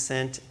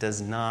consent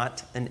does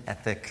not an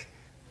ethic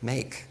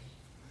make.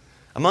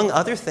 Among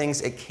other things,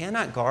 it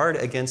cannot guard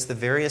against the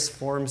various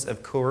forms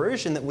of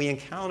coercion that we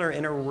encounter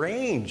in a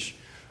range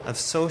of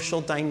social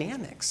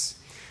dynamics.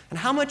 And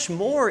how much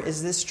more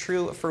is this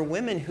true for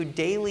women who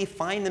daily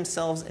find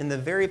themselves in the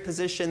very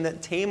position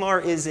that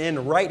Tamar is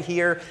in right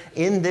here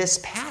in this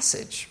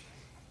passage?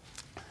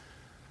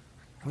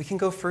 We can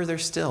go further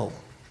still.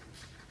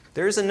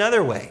 There's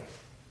another way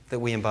that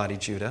we embody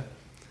Judah.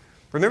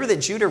 Remember that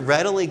Judah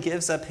readily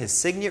gives up his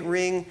signet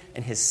ring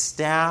and his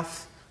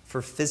staff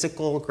for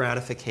physical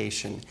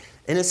gratification.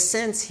 In a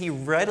sense, he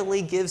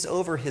readily gives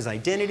over his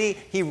identity.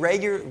 He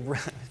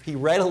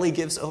readily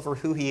gives over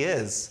who he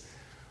is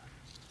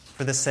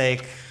for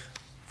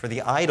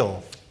the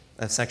idol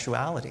of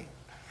sexuality.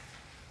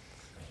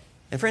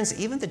 And friends,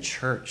 even the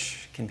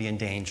church can be in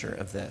danger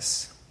of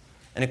this.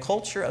 In a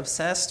culture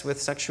obsessed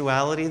with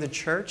sexuality, the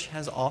church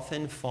has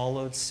often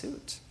followed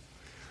suit.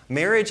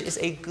 Marriage is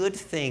a good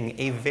thing,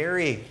 a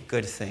very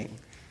good thing.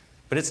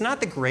 But it's not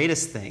the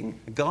greatest thing.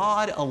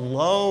 God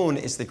alone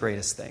is the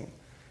greatest thing.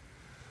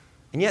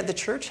 And yet the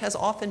church has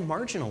often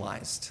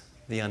marginalized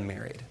the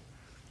unmarried.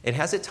 It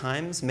has at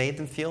times made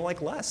them feel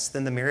like less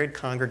than the married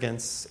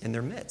congregants in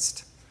their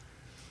midst.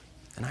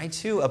 And I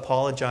too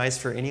apologize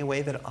for any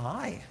way that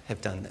I have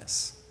done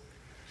this.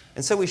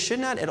 And so we should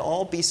not at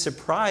all be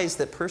surprised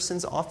that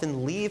persons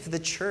often leave the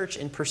church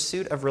in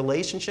pursuit of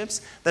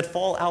relationships that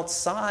fall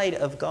outside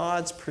of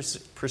God's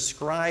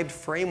prescribed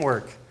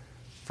framework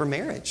for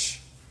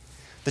marriage.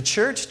 The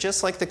church,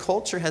 just like the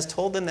culture, has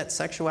told them that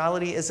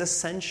sexuality is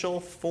essential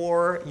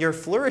for your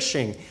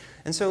flourishing.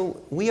 And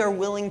so we are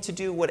willing to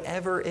do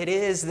whatever it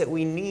is that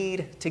we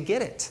need to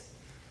get it.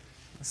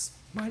 This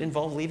might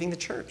involve leaving the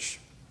church.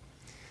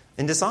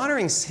 In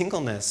dishonoring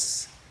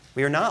singleness,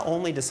 we are not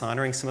only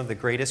dishonoring some of the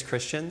greatest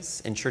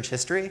Christians in church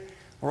history,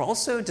 we're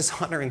also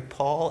dishonoring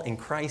Paul and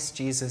Christ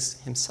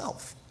Jesus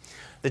himself.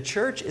 The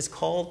church is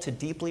called to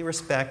deeply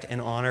respect and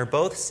honor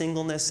both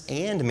singleness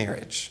and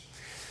marriage.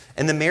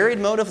 In the married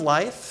mode of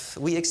life,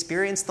 we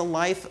experience the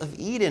life of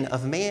Eden,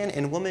 of man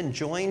and woman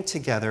joined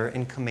together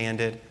and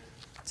commanded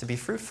to be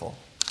fruitful.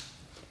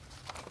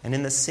 And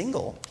in the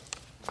single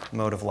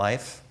mode of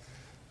life,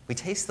 we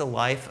taste the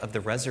life of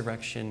the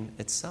resurrection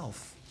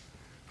itself,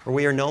 where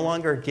we are no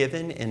longer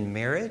given in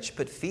marriage,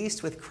 but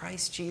feast with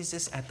Christ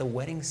Jesus at the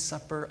wedding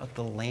supper of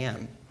the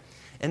Lamb.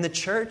 In the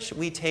church,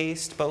 we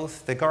taste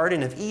both the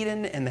Garden of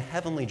Eden and the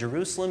heavenly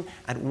Jerusalem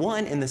at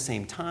one and the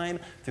same time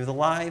through the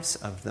lives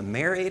of the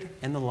married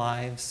and the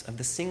lives of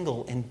the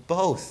single, and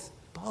both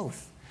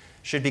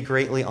should be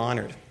greatly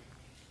honored.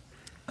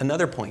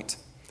 Another point.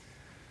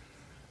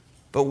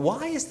 But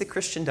why is the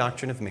Christian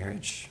doctrine of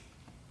marriage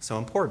so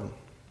important?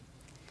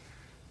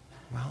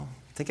 Well,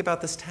 think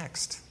about this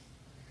text.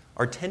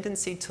 Our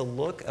tendency to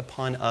look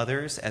upon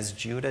others as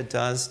Judah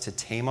does to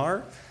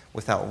Tamar,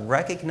 without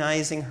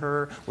recognizing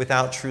her,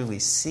 without truly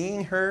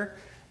seeing her,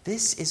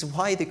 this is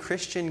why the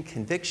Christian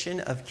conviction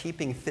of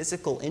keeping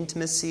physical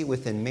intimacy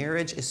within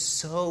marriage is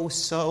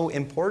so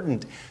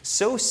important.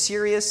 So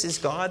serious is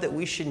God that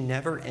we should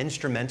never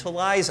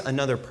instrumentalize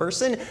another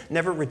person,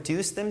 never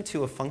reduce them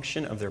to a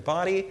function of their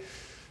body.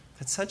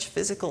 But such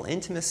physical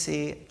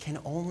intimacy can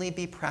only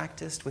be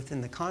practiced within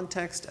the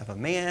context of a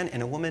man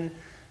and a woman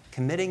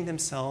committing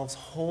themselves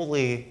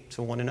wholly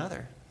to one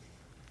another.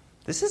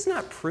 This is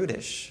not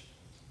prudish.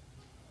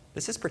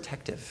 This is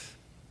protective.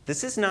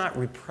 This is not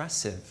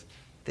repressive.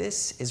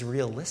 This is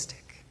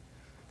realistic.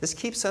 This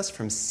keeps us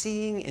from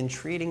seeing and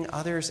treating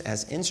others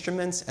as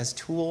instruments, as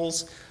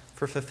tools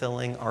for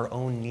fulfilling our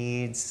own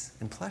needs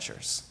and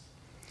pleasures.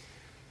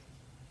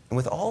 And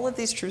with all of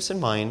these truths in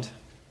mind,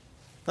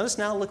 let us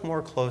now look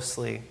more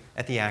closely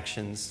at the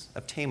actions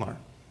of Tamar.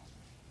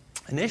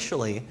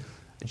 Initially,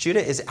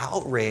 Judah is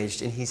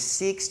outraged and he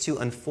seeks to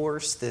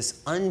enforce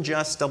this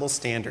unjust double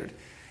standard.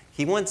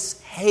 He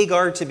wants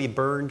Hagar to be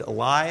burned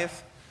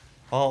alive,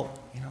 while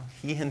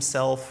he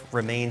himself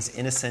remains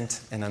innocent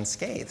and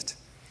unscathed.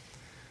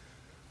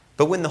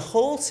 But when the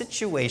whole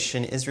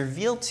situation is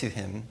revealed to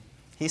him,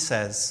 he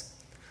says,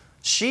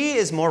 "She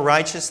is more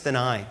righteous than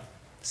I,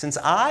 since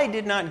I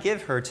did not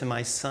give her to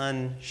my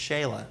son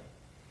Shelah."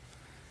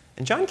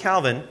 And John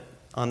Calvin,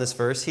 on this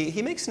verse,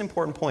 he makes an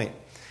important point.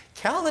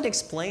 Calvin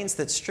explains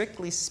that,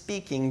 strictly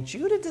speaking,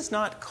 Judah does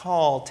not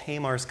call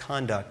Tamar's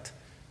conduct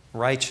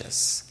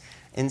righteous.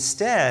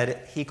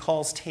 Instead, he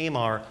calls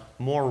Tamar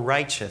more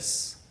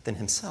righteous than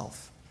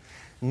himself.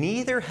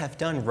 Neither have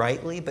done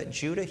rightly, but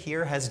Judah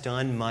here has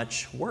done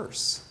much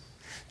worse.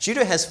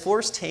 Judah has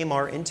forced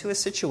Tamar into a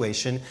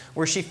situation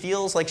where she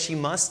feels like she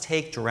must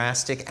take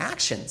drastic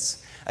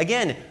actions.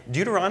 Again,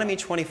 Deuteronomy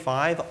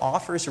 25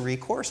 offers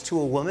recourse to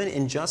a woman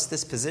in just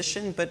this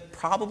position, but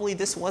probably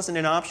this wasn't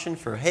an option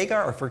for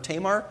Hagar or for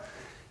Tamar,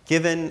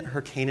 given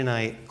her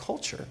Canaanite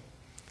culture.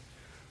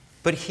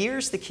 But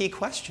here's the key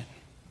question.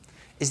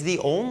 Is the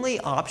only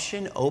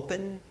option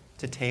open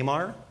to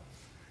Tamar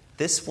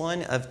this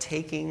one of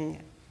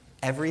taking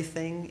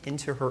everything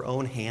into her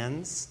own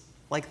hands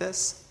like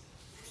this?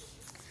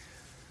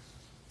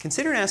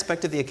 Consider an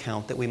aspect of the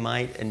account that we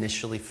might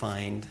initially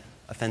find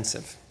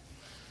offensive.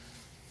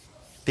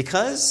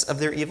 Because of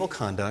their evil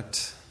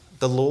conduct,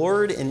 the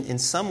Lord, in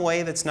some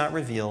way that's not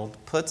revealed,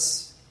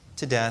 puts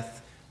to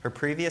death her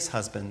previous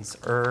husbands,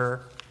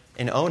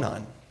 and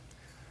Onan.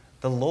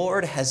 The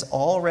Lord has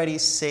already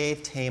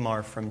saved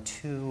Tamar from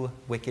 2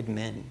 wicked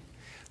men.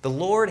 The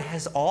Lord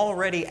has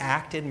already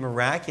acted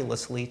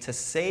miraculously to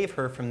save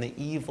her from the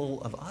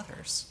evil of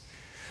others.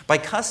 By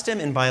custom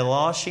and by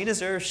law, she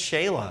deserves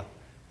Shelah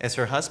as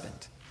her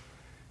husband.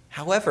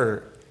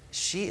 However,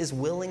 she is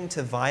willing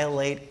to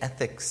violate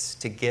ethics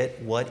to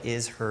get what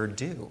is her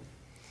due.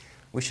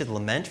 We should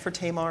lament for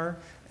Tamar,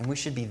 and we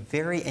should be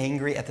very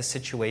angry at the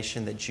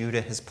situation that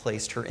Judah has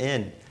placed her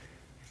in.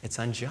 It's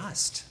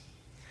unjust.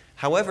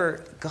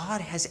 However, God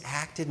has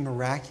acted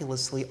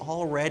miraculously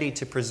already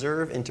to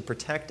preserve and to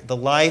protect the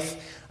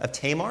life of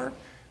Tamar,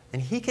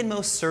 and he can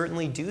most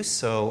certainly do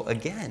so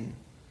again.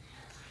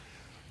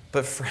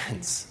 But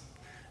friends,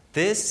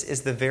 this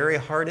is the very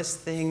hardest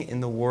thing in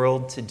the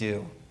world to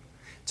do.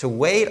 To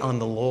wait on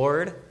the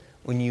Lord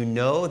when you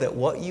know that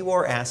what you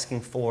are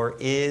asking for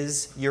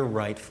is your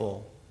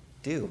rightful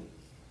due.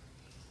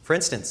 For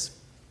instance,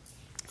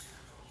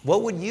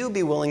 what would you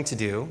be willing to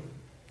do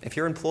if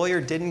your employer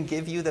didn't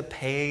give you the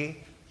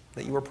pay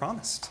that you were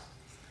promised?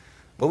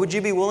 What would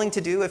you be willing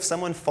to do if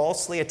someone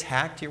falsely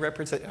attacked your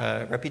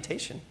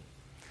reputation?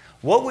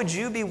 What would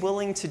you be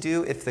willing to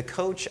do if the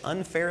coach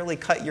unfairly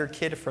cut your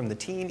kid from the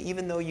team,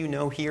 even though you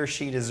know he or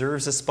she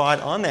deserves a spot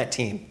on that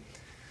team?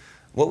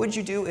 What would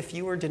you do if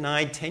you were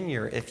denied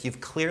tenure, if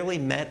you've clearly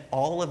met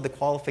all of the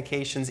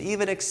qualifications,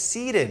 even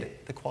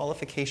exceeded the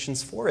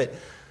qualifications for it?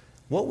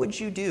 What would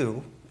you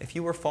do if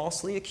you were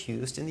falsely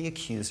accused and the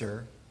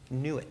accuser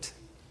knew it?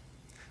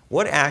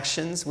 What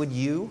actions would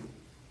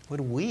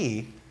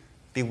we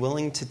be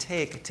willing to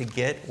take to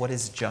get what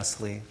is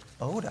justly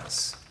owed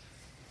us?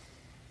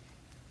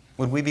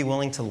 Would we be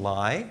willing to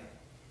lie,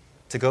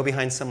 to go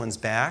behind someone's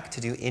back,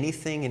 to do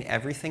anything and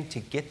everything to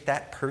get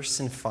that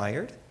person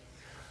fired?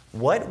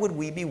 What would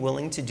we be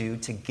willing to do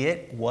to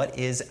get what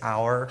is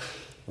our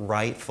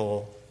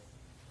rightful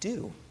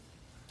due?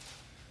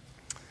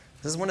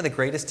 This is one of the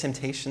greatest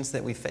temptations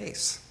that we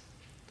face.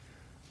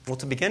 Well,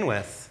 to begin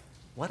with,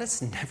 let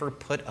us never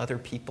put other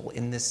people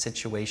in this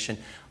situation.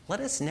 Let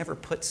us never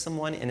put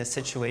someone in a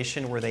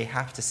situation where they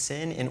have to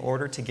sin in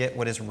order to get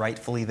what is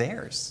rightfully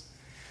theirs.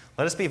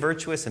 Let us be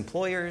virtuous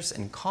employers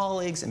and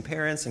colleagues and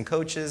parents and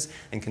coaches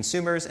and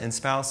consumers and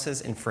spouses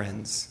and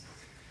friends.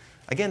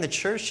 Again, the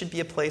church should be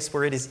a place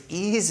where it is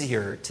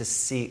easier to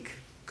seek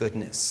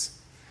goodness.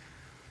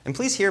 And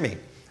please hear me.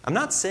 I'm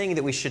not saying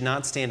that we should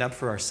not stand up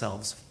for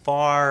ourselves.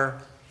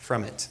 Far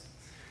from it.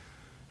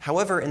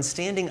 However, in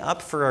standing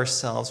up for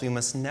ourselves, we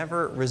must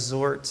never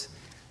resort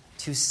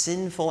to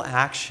sinful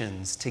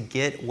actions to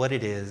get what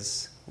it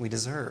is we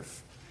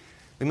deserve.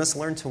 We must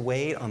learn to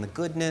wait on the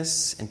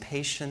goodness and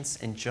patience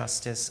and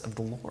justice of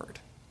the Lord.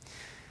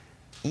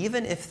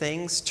 Even if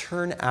things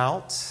turn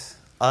out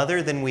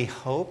other than we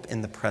hope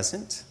in the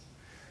present,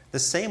 the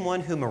same one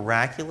who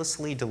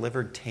miraculously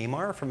delivered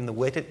Tamar from the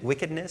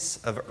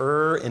wickedness of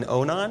and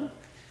Onan,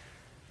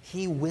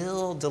 he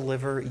will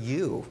deliver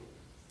you,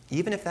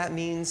 even if that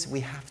means we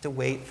have to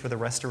wait for the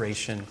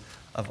restoration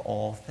of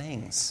all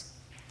things.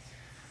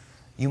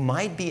 You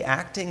might be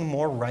acting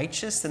more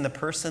righteous than the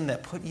person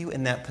that put you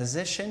in that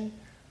position,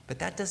 but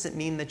that doesn't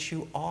mean that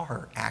you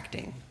are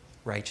acting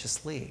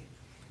righteously.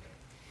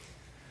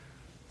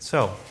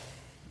 So,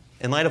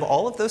 in light of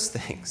all of those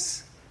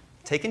things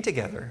taken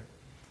together,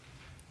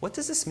 what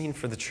does this mean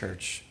for the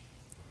church?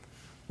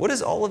 What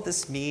does all of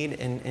this mean?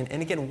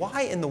 And again,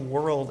 why in the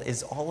world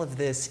is all of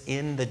this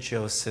in the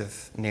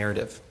Joseph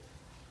narrative?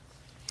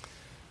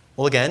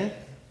 Well, again,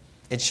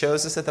 it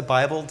shows us that the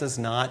Bible does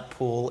not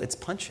pull its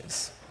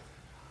punches.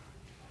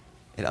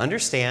 It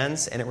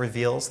understands and it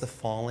reveals the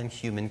fallen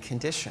human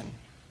condition.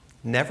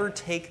 Never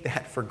take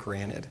that for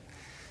granted.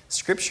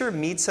 Scripture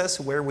meets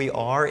us where we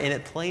are, and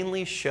it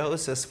plainly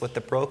shows us what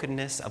the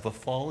brokenness of a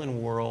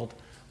fallen world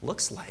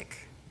looks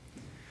like.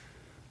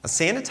 A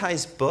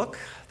sanitized book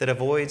that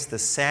avoids the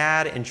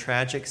sad and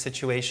tragic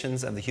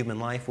situations of the human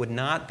life would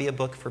not be a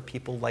book for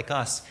people like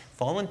us,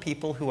 fallen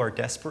people who are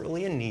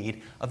desperately in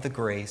need of the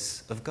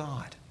grace of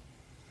God.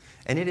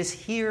 And it is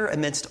here,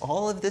 amidst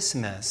all of this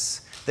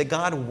mess, that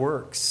God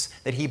works,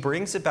 that he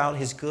brings about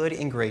his good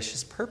and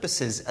gracious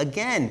purposes.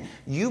 Again,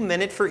 you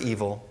meant it for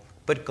evil,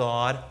 but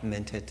God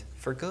meant it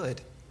for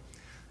good.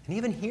 And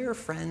even here,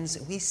 friends,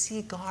 we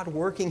see God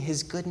working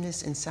his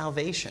goodness and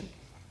salvation.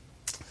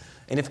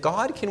 And if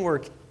God can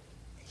work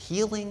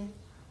healing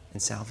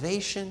and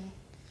salvation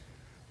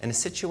in a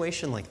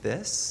situation like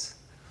this,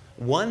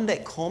 one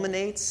that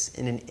culminates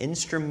in an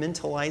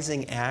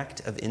instrumentalizing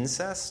act of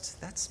incest,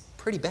 that's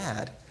pretty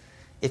bad.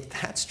 If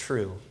that's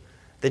true,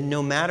 then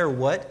no matter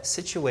what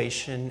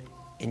situation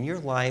in your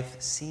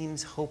life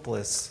seems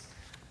hopeless,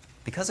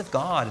 because of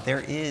God,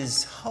 there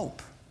is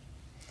hope.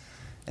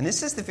 And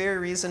this is the very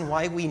reason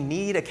why we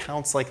need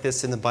accounts like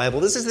this in the Bible.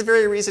 This is the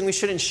very reason we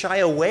shouldn't shy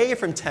away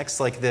from texts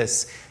like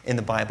this in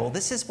the Bible.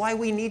 This is why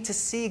we need to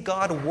see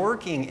God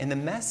working in the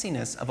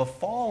messiness of a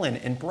fallen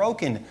and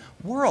broken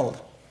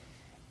world.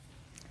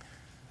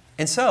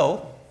 And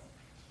so,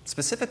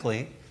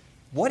 specifically,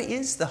 what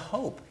is the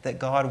hope that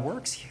God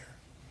works here?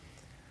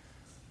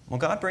 Well,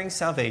 God brings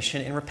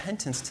salvation and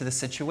repentance to the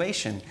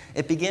situation.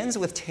 It begins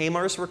with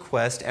Tamar's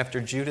request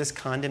after Judah's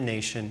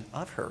condemnation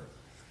of her.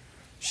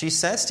 She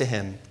says to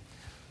him,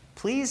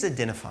 please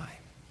identify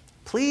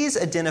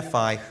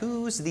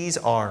whose these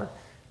are,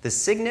 the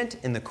signet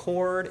and the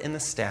cord and the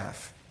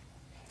staff.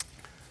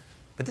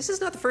 But this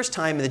is not the first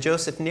time in the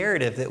Joseph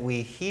narrative that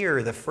we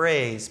hear the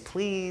phrase,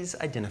 please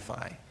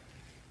identify.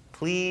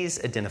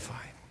 Please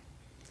identify.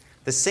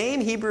 The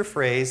same Hebrew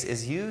phrase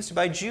is used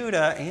by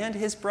Judah and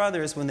his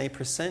brothers when they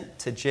present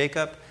to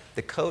Jacob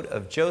the coat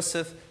of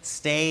Joseph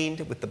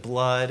stained with the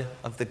blood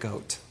of the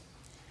goat.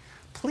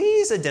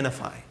 Please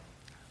identify.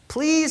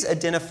 Please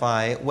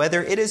identify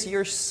whether it is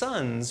your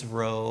son's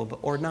robe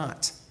or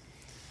not.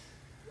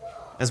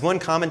 As one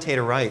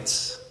commentator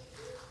writes,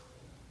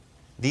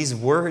 these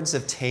words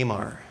of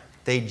Tamar,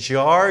 they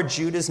jar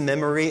Judah's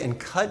memory and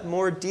cut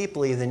more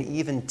deeply than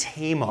even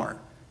Tamar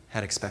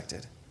had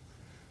expected.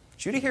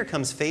 Judah here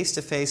comes face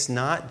to face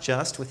not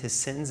just with his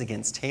sins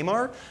against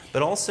Tamar,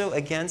 but also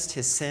against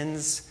his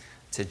sins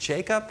to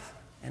Jacob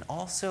and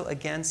also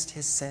against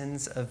his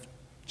sins of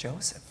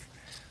Joseph,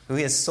 who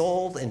he has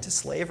sold into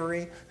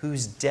slavery,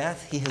 whose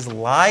death he has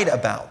lied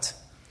about.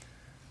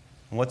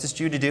 And what does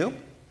Judah do?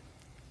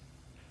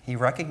 He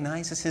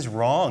recognizes his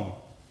wrong.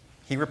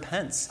 He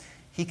repents.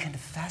 He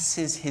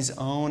confesses his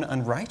own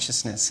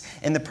unrighteousness.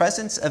 In the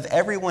presence of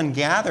everyone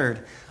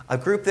gathered, a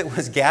group that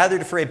was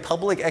gathered for a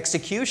public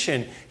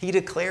execution, he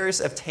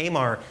declares of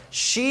Tamar,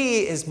 she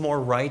is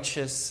more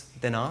righteous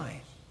than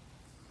I.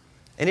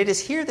 And it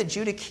is here that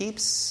Judah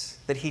takes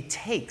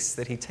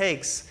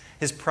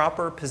his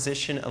proper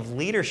position of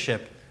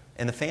leadership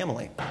in the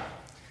family.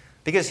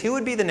 Because who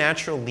would be the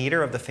natural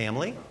leader of the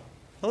family?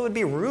 Well, it would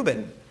be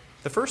Reuben,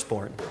 the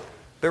firstborn.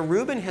 But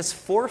Reuben has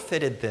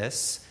forfeited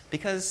this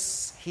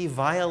because he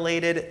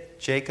violated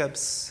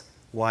Jacob's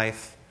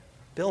wife,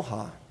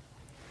 Bilhah.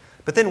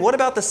 But then what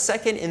about the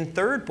second and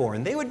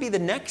thirdborn? They would be the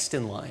next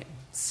in line,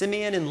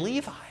 Simeon and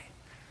Levi.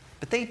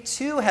 But they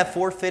too have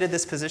forfeited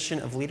this position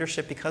of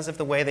leadership because of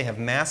the way they have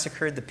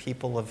massacred the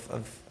people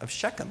of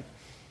Shechem.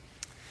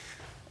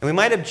 And we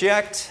might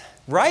object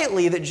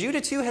rightly that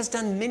Judah too has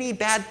done many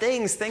bad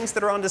things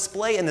that are on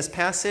display in this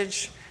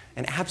passage.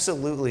 And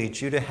absolutely,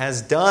 Judah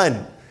has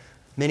done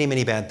many,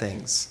 many bad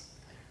things.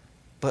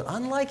 But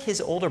unlike his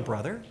older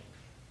brother,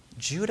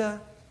 Judah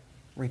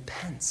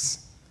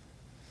repents.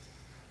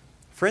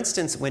 For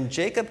instance, when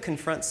Jacob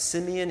confronts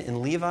Simeon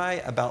and Levi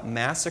about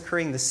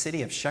massacring the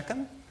city of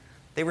Shechem,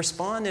 they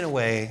respond in a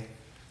way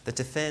that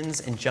defends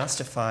and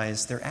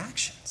justifies their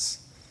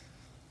actions.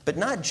 But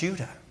not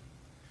Judah.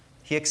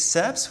 He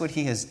accepts what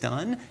he has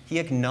done. He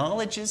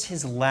acknowledges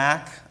his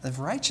lack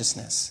of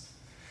righteousness.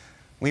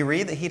 We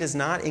read that he does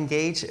not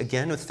engage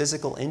again with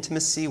physical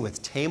intimacy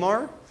with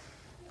Tamar.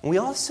 And we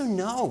also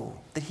know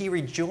that he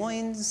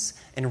rejoins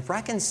and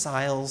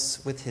reconciles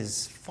with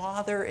his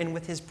father and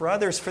with his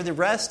brothers. For the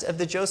rest of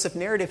the Joseph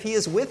narrative, he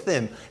is with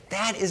them.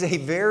 That is a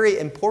very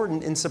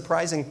important and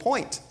surprising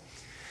point.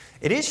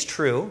 It is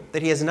true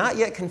that he has not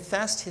yet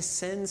confessed his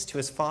sins to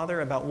his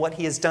father about what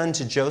he has done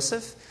to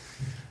Joseph.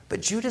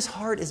 But Judah's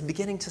heart is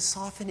beginning to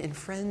soften, and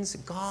friends,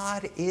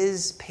 God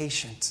is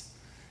patient.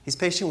 He's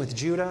patient with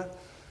Judah.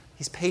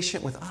 He's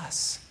patient with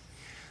us.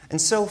 And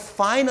so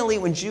finally,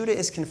 when Judah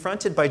is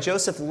confronted by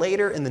Joseph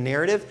later in the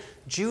narrative,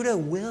 Judah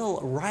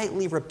will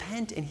rightly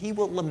repent and he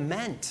will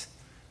lament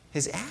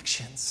his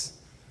actions.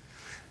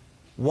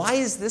 Why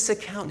is this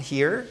account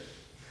here?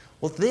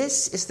 Well,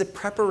 this is the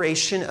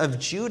preparation of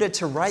Judah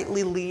to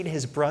rightly lead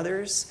his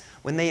brothers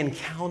when they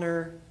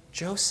encounter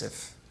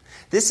Joseph.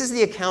 This is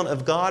the account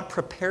of God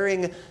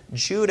preparing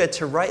Judah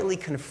to rightly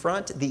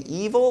confront the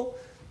evil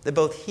that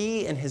both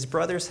he and his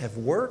brothers have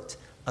worked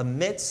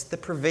amidst the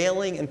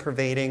prevailing and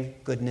pervading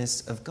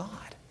goodness of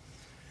God.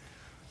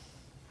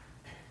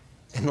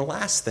 And the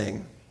last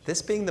thing,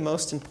 this being the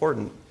most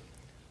important,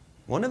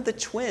 one of the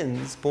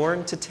twins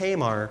born to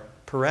Tamar,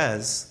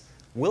 Perez,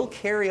 will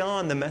carry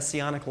on the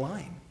messianic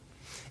line.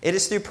 It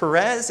is through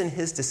Perez and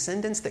his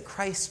descendants that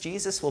Christ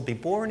Jesus will be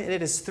born, and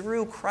it is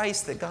through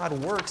Christ that God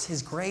works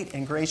his great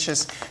and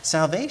gracious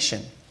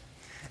salvation.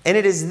 And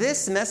it is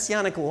this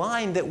messianic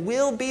line that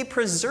will be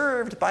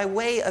preserved by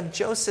way of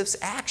Joseph's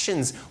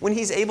actions when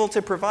he's able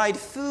to provide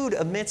food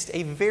amidst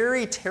a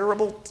very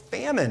terrible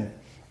famine.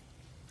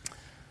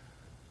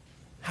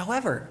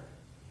 However,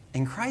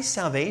 in Christ's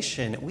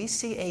salvation, we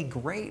see a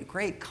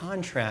great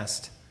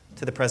contrast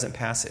to the present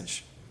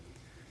passage.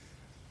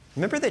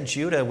 Remember that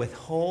Judah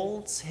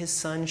withholds his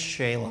son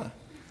Shelah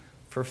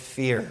for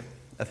fear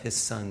of his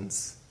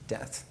son's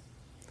death.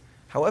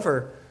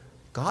 However,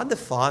 God the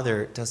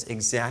Father does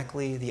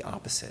exactly the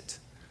opposite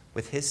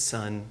with his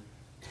Son,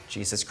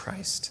 Jesus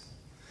Christ.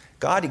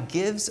 God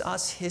gives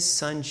us his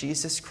Son,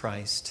 Jesus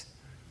Christ,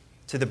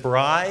 to the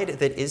bride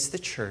that is the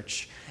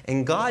church,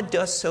 and God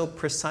does so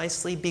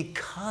precisely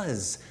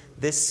because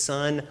this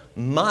Son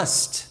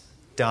must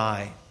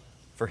die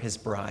for his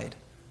bride,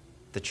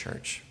 the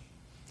church.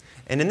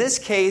 And in this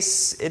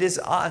case, it is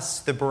us,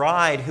 the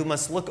bride, who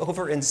must look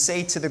over and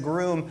say to the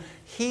groom,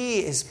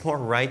 "He is more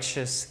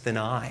righteous than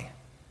I."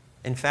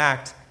 In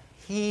fact,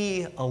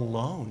 he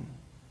alone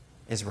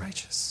is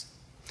righteous.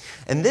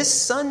 And this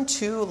son,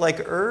 too, like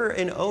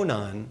and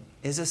Onan,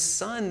 is a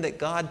son that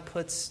God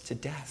puts to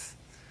death.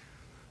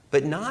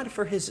 But not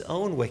for his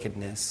own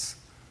wickedness,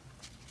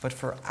 but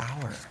for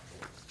our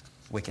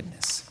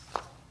wickedness.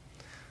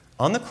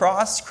 On the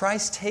cross,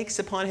 Christ takes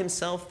upon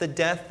himself the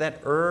death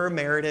that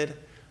merited,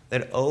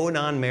 that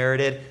Onan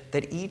merited,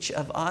 that each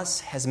of us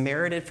has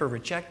merited for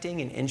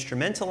rejecting and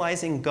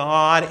instrumentalizing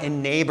God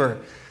and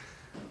neighbor.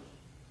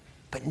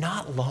 But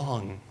not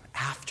long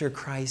after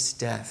Christ's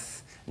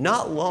death,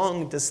 not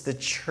long does the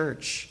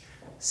church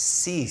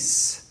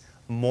cease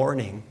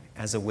mourning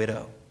as a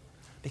widow.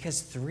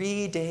 Because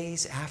 3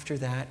 days after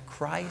that,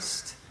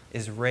 Christ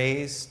is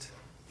raised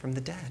from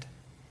the dead.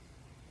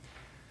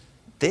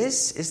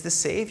 This is the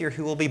Savior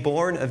who will be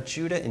born of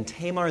Judah and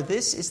Tamar.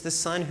 This is the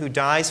Son who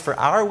dies for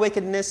our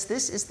wickedness.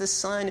 This is the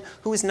Son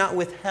who is not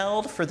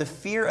withheld for the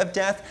fear of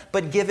death,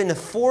 but given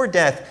for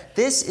death.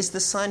 This is the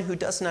Son who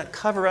does not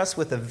cover us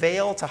with a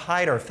veil to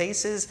hide our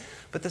faces,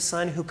 but the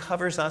Son who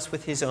covers us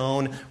with his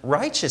own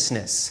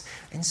righteousness.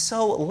 And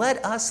so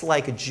let us,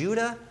 like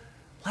Judah,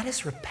 let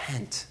us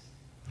repent.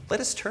 Let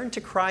us turn to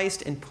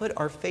Christ and put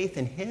our faith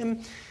in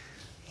him.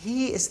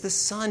 He is the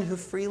Son who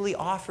freely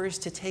offers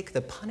to take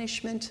the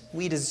punishment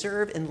we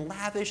deserve and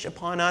lavish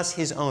upon us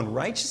his own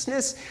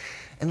righteousness.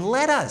 And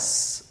let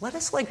us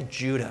like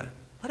Judah,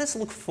 let us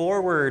look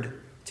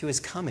forward to his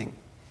coming.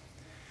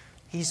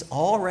 He's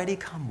already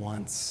come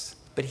once,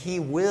 but he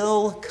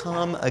will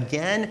come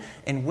again.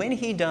 And when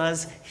he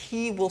does,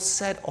 he will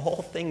set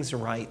all things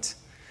right,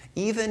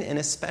 even and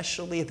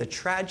especially the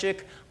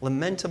tragic,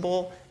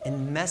 lamentable,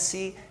 and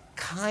messy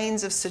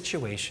kinds of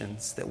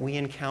situations that we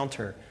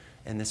encounter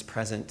in this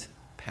present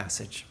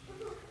passage.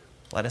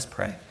 Let us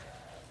pray.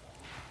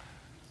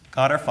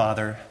 God our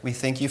Father, we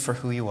thank you for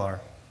who you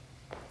are.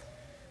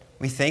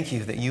 We thank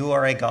you that you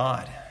are a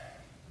God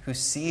who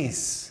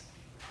sees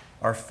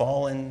our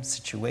fallen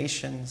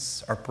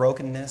situations, our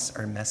brokenness,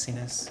 our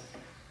messiness.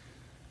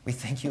 We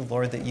thank you,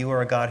 Lord, that you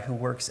are a God who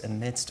works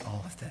amidst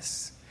all of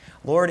this.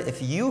 Lord,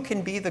 if you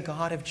can be the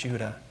God of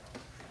Judah,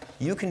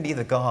 you can be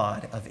the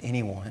God of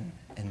anyone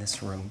in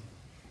this room.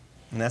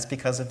 And that's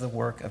because of the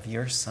work of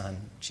your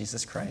Son,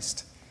 Jesus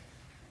Christ.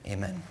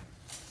 Amen.